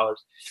millions of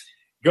dollars.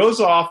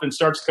 Goes off and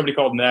starts a company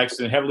called Next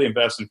and heavily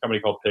invests in a company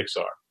called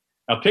Pixar.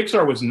 Now,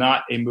 Pixar was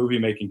not a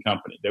movie-making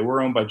company. They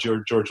were owned by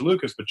George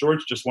Lucas, but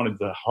George just wanted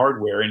the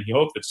hardware, and he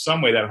hoped that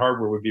some way that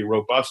hardware would be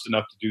robust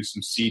enough to do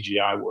some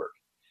CGI work.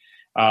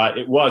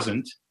 It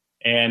wasn't,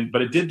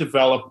 but it did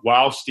develop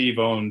while Steve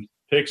owned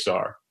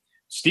Pixar.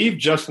 Steve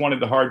just wanted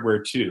the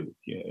hardware too.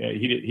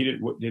 He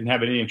didn't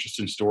have any interest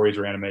in stories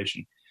or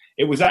animation.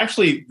 It was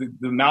actually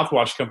the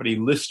mouthwash company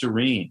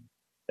Listerine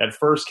that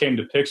first came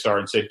to Pixar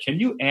and said, "Can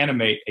you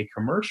animate a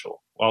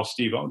commercial?" while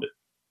Steve owned it.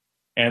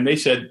 And they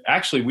said,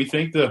 actually, we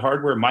think the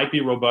hardware might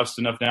be robust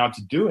enough now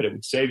to do it. It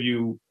would save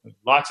you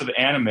lots of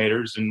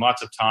animators and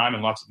lots of time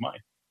and lots of money.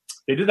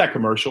 They did that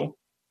commercial,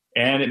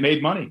 and it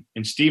made money.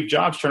 And Steve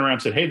Jobs turned around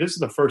and said, hey, this is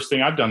the first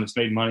thing I've done that's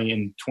made money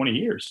in 20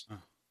 years.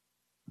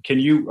 Can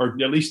you, or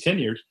at least 10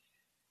 years,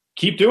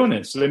 keep doing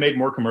this? So they made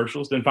more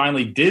commercials. Then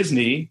finally,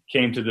 Disney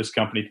came to this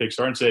company,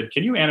 Pixar, and said,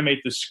 can you animate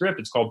this script?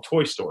 It's called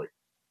Toy Story.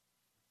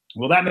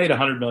 Well, that made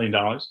 $100 million.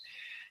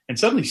 And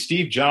suddenly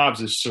Steve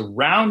Jobs is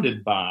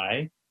surrounded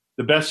by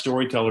the best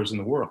storytellers in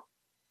the world.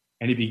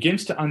 And he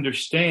begins to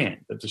understand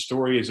that the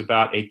story is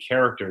about a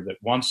character that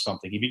wants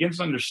something. He begins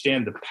to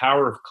understand the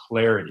power of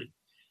clarity.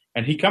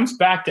 And he comes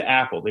back to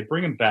Apple. They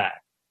bring him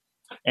back.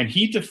 And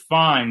he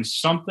defines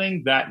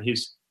something that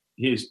his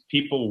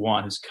people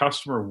want, his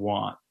customer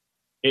want.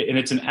 And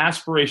it's an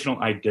aspirational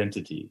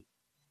identity.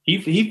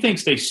 He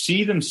thinks they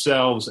see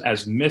themselves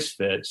as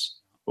misfits,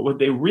 but what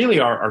they really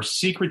are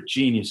secret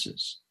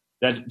geniuses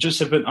that just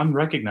have been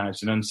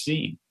unrecognized and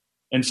unseen.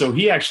 And so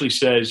he actually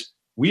says,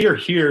 we are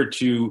here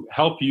to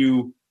help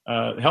you,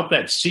 help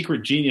that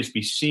secret genius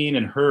be seen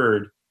and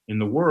heard in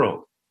the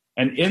world.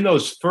 And in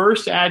those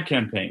first ad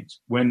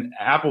campaigns, when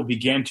Apple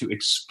began to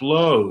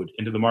explode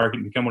into the market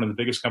and become one of the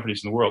biggest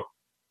companies in the world,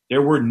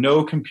 there were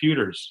no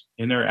computers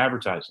in their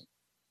advertising.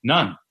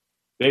 None.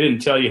 They didn't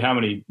tell you how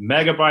many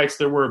megabytes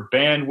there were,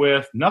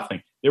 bandwidth,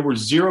 nothing. There were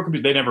zero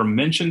computers. They never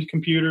mentioned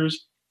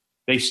computers.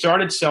 They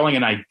started selling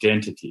an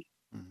identity.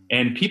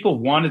 And people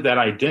wanted that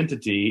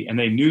identity, and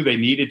they knew they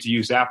needed to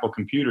use Apple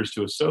computers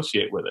to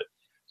associate with it.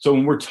 So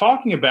when we're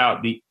talking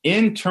about the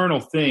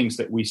internal things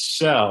that we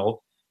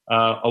sell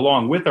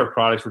along with our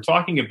products, we're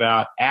talking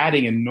about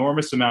adding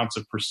enormous amounts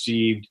of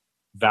perceived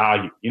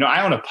value.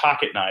 I own a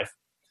pocket knife.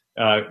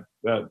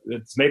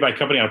 It's made by a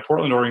company out of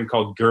Portland, Oregon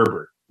called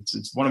Gerber.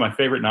 It's one of my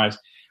favorite knives.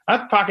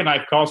 That pocket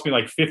knife cost me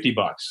like $50.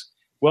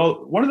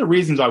 Well, one of the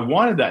reasons I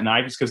wanted that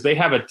knife is because they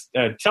have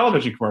a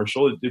television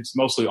commercial. It's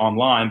mostly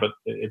online, but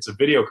it's a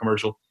video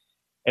commercial.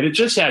 And it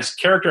just has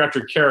character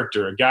after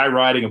character, a guy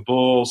riding a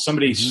bull,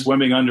 somebody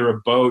swimming under a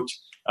boat,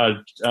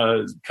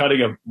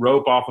 cutting a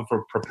rope off of a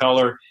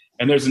propeller.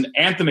 And there's an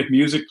anthemic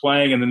music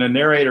playing, and then the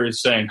narrator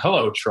is saying,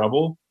 "Hello,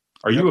 trouble.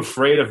 Are you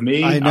afraid of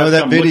me? I know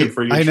that video.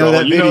 For you, I know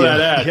that you video. know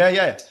that ad.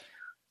 Yeah.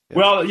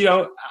 Well,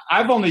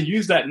 I've only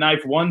used that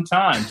knife one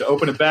time to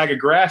open a bag of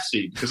grass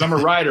seed because I'm a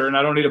writer and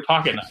I don't need a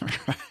pocket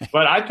knife. Right.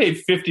 But I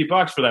paid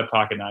 $50 for that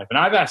pocket knife. And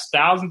I've asked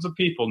thousands of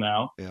people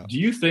now, do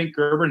you think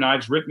Gerber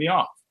knives rip me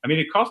off? I mean,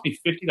 it cost me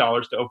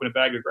 $50 to open a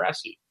bag of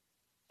grass seed.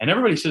 And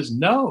everybody says,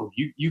 no,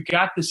 you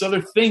got this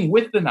other thing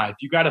with the knife.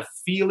 You got a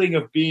feeling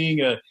of being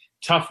a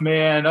tough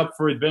man up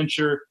for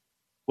adventure.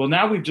 Well,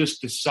 now we've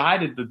just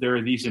decided that there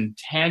are these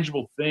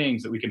intangible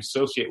things that we can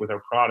associate with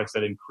our products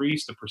that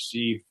increase the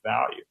perceived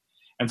value.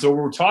 And so when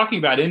we're talking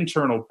about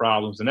internal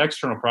problems and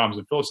external problems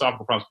and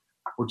philosophical problems,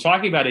 we're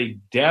talking about a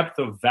depth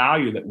of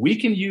value that we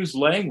can use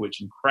language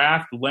and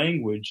craft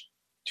language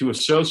to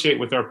associate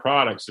with our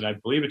products. And I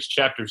believe it's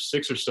chapter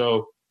 6 or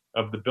so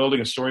of the Building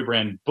a Story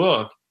Brand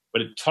book,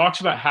 but it talks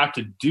about how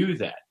to do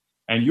that.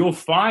 And you'll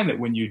find that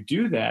when you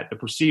do that, the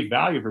perceived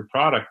value of your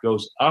product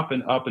goes up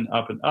and up and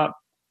up and up,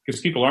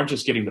 because people aren't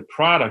just getting the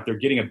product, they're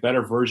getting a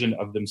better version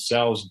of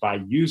themselves by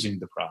using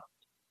the product.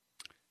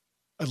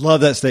 I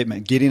love that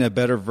statement, getting a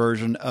better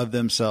version of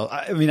themselves.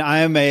 I mean,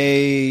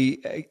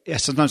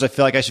 sometimes I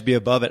feel like I should be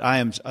above it. I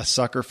am a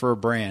sucker for a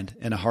brand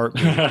in a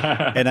heartbeat.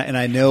 and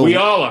I know we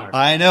all are.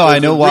 I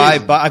know why.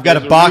 I've got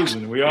a box.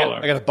 We all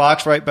are. I got a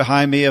box right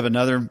behind me of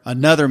another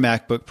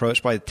MacBook Pro. It's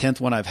probably the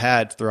 10th one I've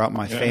had throughout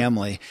my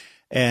family.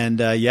 And,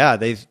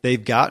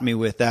 they've got me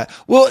with that.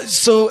 Well,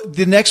 so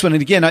the next one,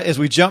 and again, as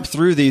we jump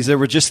through these, there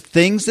were just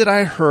things that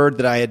I heard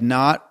that I had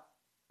not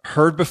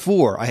heard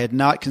before. I had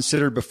not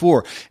considered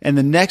before. And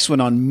the next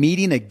one, on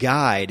meeting a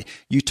guide,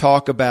 you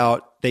talk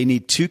about they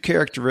need 2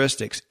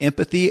 characteristics,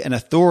 empathy and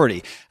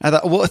authority. And I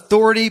thought, well,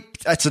 authority,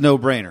 that's a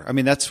no-brainer. I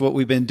mean, that's what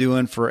we've been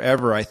doing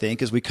forever, I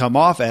think, as we come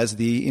off as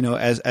the,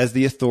 as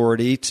the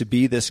authority to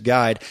be this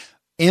guide.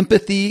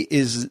 Empathy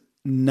is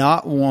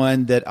not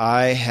one that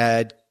I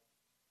had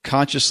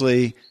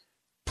consciously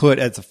put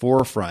at the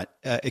forefront.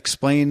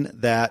 Explain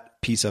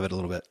that piece of it a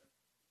little bit.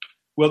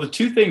 Well, the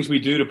 2 things we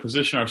do to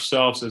position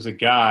ourselves as a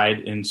guide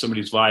in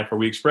somebody's life are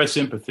we express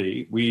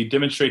empathy. We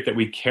demonstrate that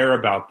we care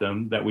about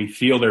them, that we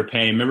feel their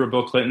pain. Remember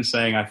Bill Clinton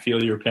saying, "I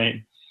feel your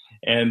pain."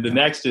 And the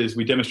next is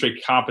we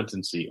demonstrate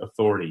competency,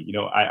 authority.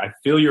 I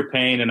feel your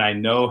pain and I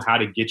know how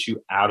to get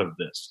you out of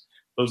this.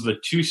 Those are the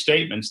 2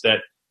 statements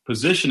that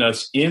position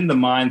us in the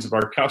minds of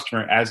our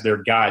customer as their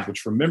guide,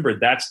 which, remember,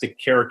 that's the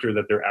character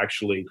that they're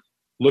actually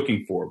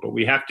looking for. But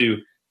we have to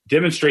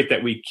demonstrate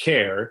that we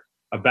care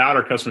about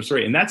our customer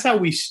story. And that's how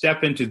we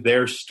step into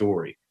their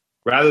story.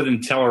 Rather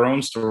than tell our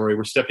own story,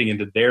 we're stepping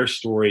into their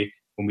story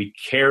when we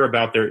care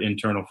about their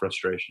internal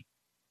frustration.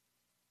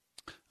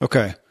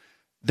 Okay.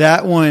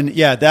 That one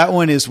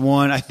is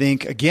one, I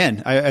think,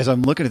 again, as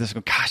I'm looking at this, I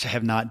go, gosh, I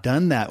have not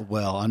done that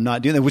well. I'm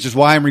not doing that, which is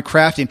why I'm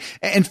recrafting.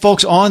 And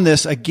folks, on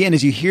this, again,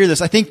 as you hear this,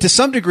 I think to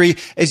some degree,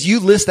 as you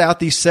list out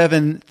these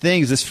 7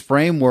 things, this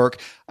framework,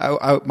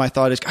 my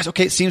thought is, gosh,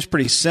 okay, it seems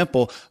pretty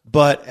simple,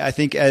 but I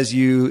think, as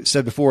you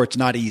said before, it's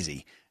not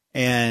easy.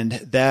 And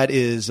that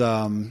is,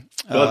 well,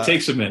 it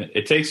takes a minute.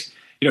 It takes,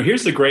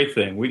 here's the great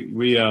thing.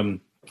 We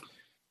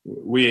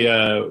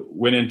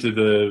went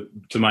to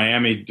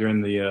Miami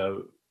during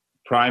the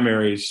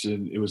primaries,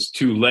 and it was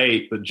too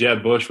late, but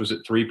Jeb Bush was at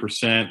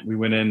 3%. We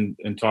went in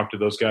and talked to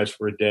those guys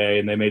for a day,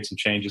 and they made some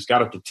changes,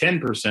 got up to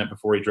 10%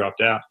 before he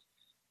dropped out.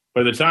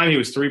 By the time he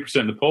was 3%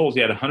 in the polls, he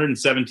had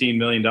 $117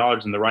 million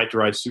in the Right to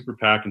Ride Super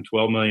PAC and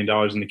 $12 million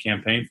in the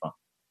campaign fund.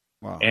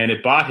 Wow. And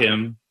it bought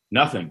him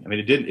nothing. I mean,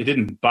 it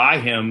didn't buy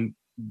him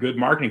good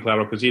marketing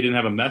collateral because he didn't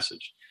have a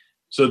message.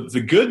 So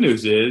the good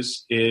news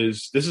is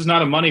this is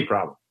not a money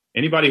problem.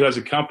 Anybody who has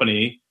a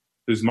company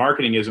whose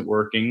marketing isn't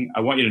working,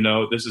 I want you to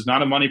know this is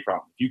not a money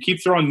problem. If you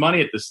keep throwing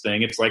money at this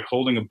thing, it's like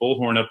holding a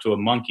bullhorn up to a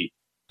monkey.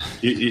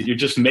 You're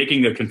just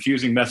making the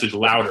confusing message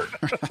louder.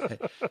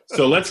 Right.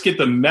 So let's get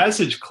the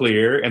message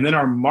clear, and then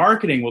our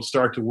marketing will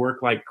start to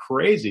work like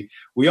crazy.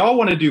 We all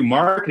want to do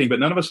marketing, but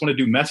none of us want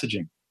to do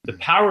messaging. The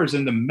power is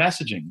in the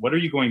messaging. What are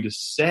you going to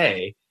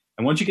say?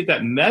 And once you get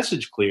that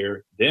message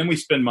clear, then we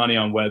spend money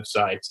on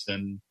websites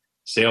and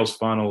sales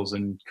funnels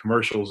and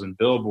commercials and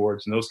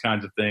billboards and those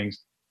kinds of things.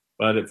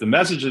 But if the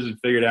message isn't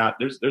figured out,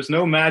 there's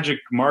no magic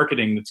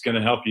marketing that's going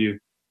to help you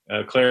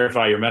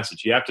clarify your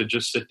message. You have to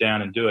just sit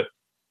down and do it.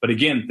 But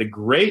again, the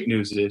great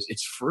news is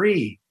it's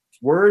free.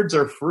 Words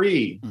are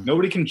free.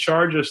 Nobody can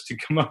charge us to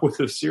come up with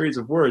a series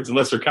of words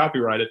unless they're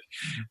copyrighted.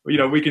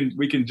 We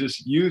can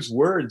just use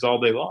words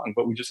all day long,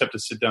 but we just have to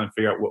sit down and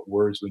figure out what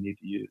words we need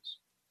to use.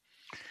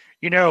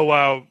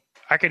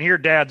 I can hear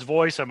Dad's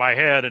voice in my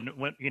head, and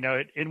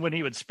when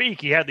he would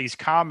speak, he had these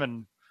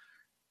common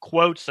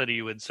quotes that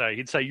he would say.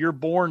 He'd say, "You're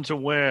born to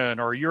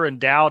win," or "You're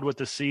endowed with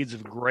the seeds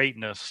of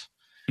greatness."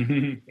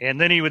 And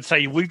then he would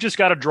say, "We've just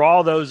got to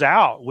draw those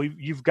out.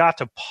 You've got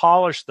to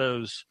polish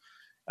those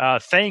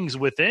things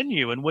within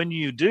you. And when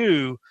you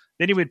do,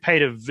 then he would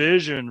paint a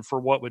vision for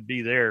what would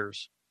be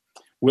theirs."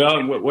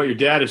 Well, what your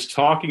dad is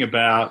talking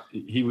about,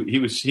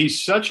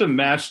 he's such a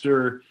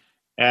master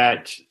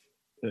at,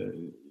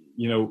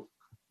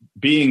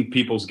 being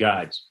people's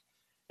guides.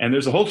 And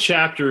there's a whole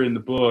chapter in the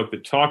book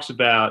that talks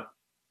about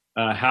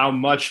how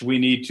much we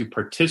need to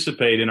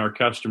participate in our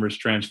customers'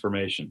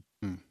 transformation.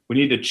 We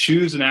need to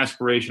choose an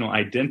aspirational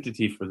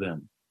identity for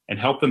them and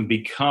help them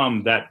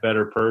become that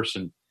better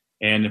person.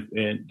 And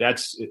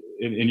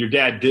your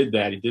dad did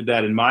that. He did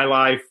that in my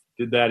life,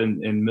 did that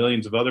in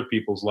millions of other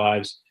people's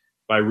lives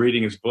by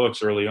reading his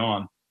books early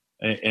on.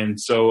 And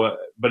so,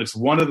 but it's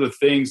one of the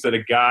things that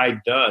a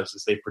guide does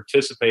is they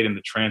participate in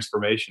the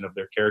transformation of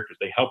their characters.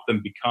 They help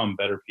them become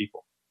better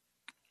people.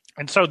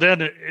 And so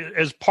then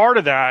as part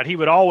of that, he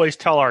would always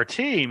tell our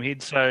team,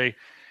 he'd say,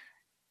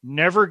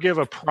 never give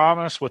a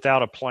promise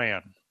without a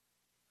plan.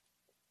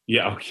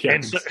 Yeah.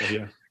 Okay.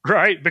 Yeah.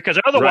 Right. Because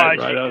otherwise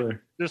you get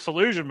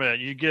disillusionment,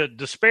 you get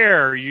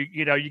despair,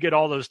 you get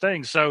all those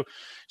things. So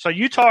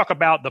you talk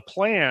about the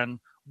plan.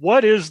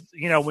 What is,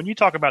 when you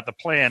talk about the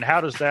plan,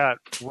 how does that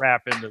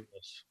wrap into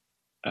this?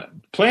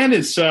 Plan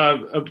is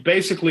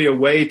basically a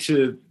way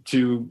to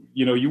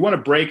you want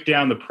to break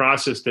down the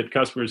process that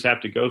customers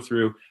have to go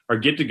through or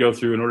get to go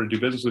through in order to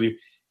do business with you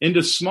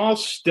into small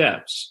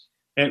steps.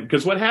 And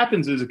because what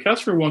happens is a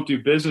customer won't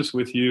do business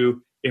with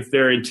you if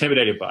they're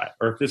intimidated by it,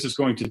 or if this is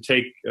going to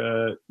take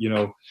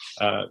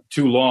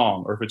too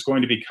long, or if it's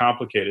going to be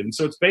complicated. And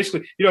so it's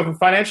basically, if a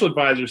financial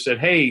advisor said,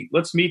 "Hey,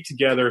 let's meet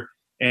together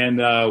and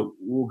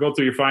we'll go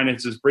through your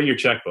finances, bring your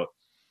checkbook."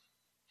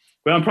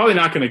 Well, I'm probably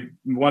not going to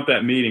want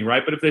that meeting,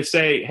 right? But if they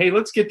say, "Hey,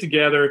 let's get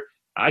together.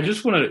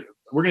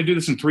 We're going to do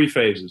this in 3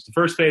 phases. The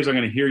first phase, I'm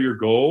going to hear your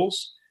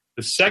goals.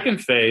 The second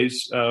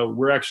phase,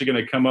 we're actually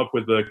going to come up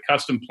with a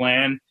custom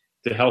plan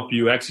to help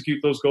you execute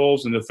those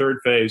goals. And the third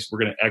phase, we're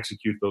going to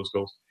execute those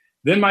goals."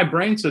 Then my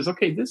brain says,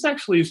 okay, this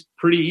actually is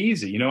pretty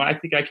easy. I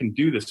think I can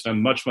do this. And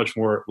I'm much, much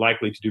more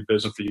likely to do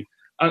business with you.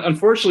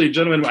 Unfortunately,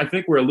 gentlemen, I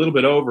think we're a little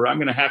bit over. I'm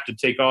going to have to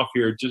take off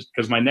here just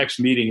because my next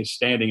meeting is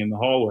standing in the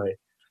hallway.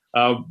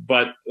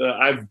 But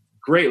I've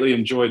greatly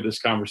enjoyed this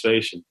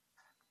conversation.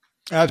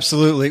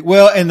 Absolutely.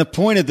 Well, and the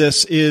point of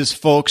this is,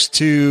 folks,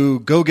 to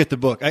go get the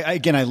book.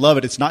 I love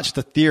it. It's not just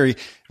a theory,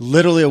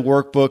 literally a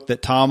workbook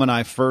that Tom and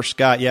I first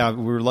got. Yeah,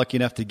 we were lucky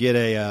enough to get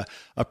a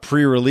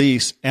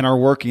pre-release and are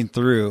working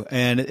through,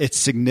 and it's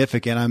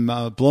significant.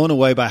 I'm blown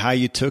away by how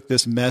you took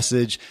this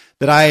message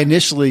that I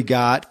initially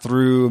got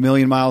through A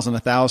Million Miles in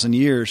 1,000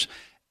 Years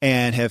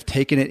and have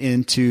taken it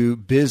into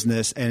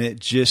business, and it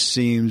just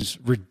seems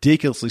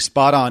ridiculously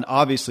spot on,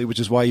 obviously, which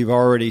is why you've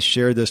already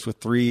shared this with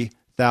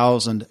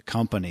 3,000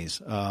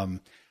 companies.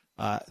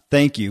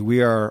 Thank you.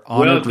 We are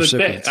honored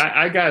recipients.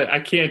 I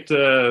can't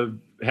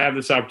have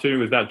this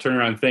opportunity without turning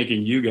around and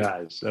thanking you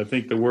guys. I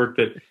think the work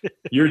that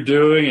you're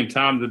doing, and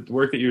Tom, the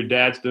work that your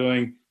dad's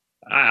doing,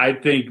 I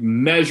think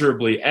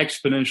measurably,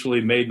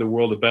 exponentially made the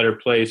world a better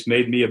place,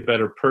 made me a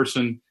better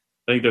person.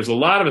 I think there's a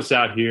lot of us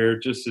out here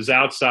just as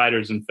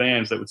outsiders and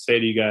fans that would say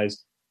to you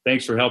guys,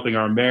 thanks for helping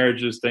our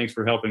marriages. Thanks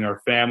for helping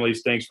our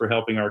families. Thanks for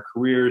helping our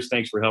careers.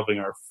 Thanks for helping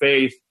our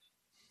faith.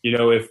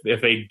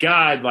 If a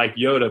guide like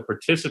Yoda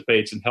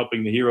participates in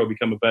helping the hero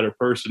become a better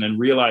person and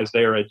realize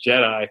they are a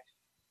Jedi,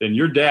 then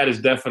your dad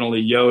is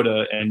definitely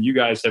Yoda, and you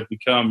guys have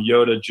become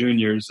Yoda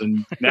Juniors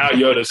and now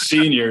Yoda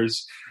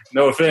Seniors.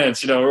 No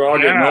offense, we're all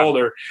getting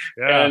older.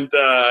 Yeah.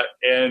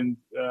 And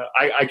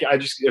I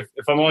just, if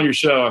I'm on your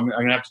show, I'm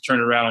going to have to turn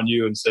it around on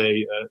you and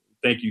say,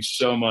 thank you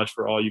so much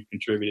for all you've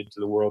contributed to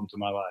the world and to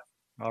my life.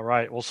 All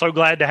right. Well, so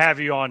glad to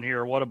have you on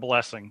here. What a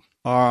blessing.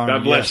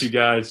 God bless you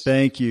guys.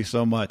 Thank you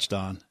so much,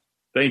 Don.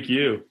 Thank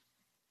you.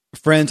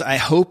 Friends, I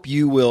hope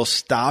you will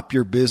stop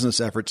your business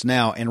efforts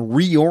now and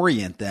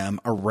reorient them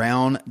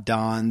around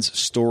Don's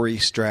story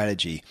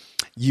strategy.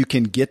 You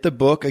can get the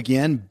book,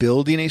 again,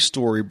 Building a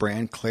Story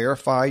Brand,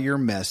 clarify your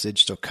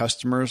message so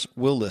customers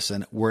will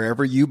listen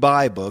wherever you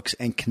buy books,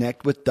 and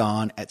connect with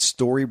Don at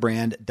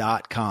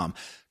storybrand.com.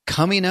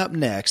 Coming up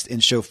next in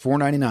show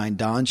 499,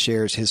 Don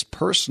shares his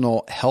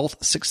personal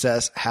health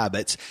success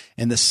habits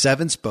and the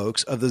 7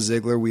 spokes of the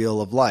Ziglar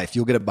Wheel of Life.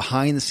 You'll get a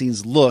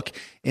behind-the-scenes look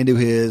into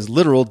his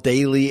literal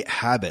daily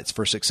habits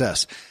for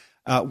success.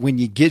 When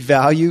you get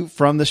value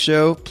from the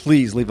show,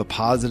 please leave a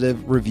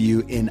positive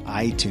review in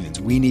iTunes.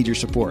 We need your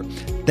support.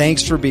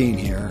 Thanks for being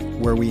here,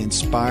 where we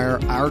inspire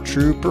our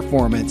true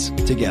performance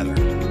together.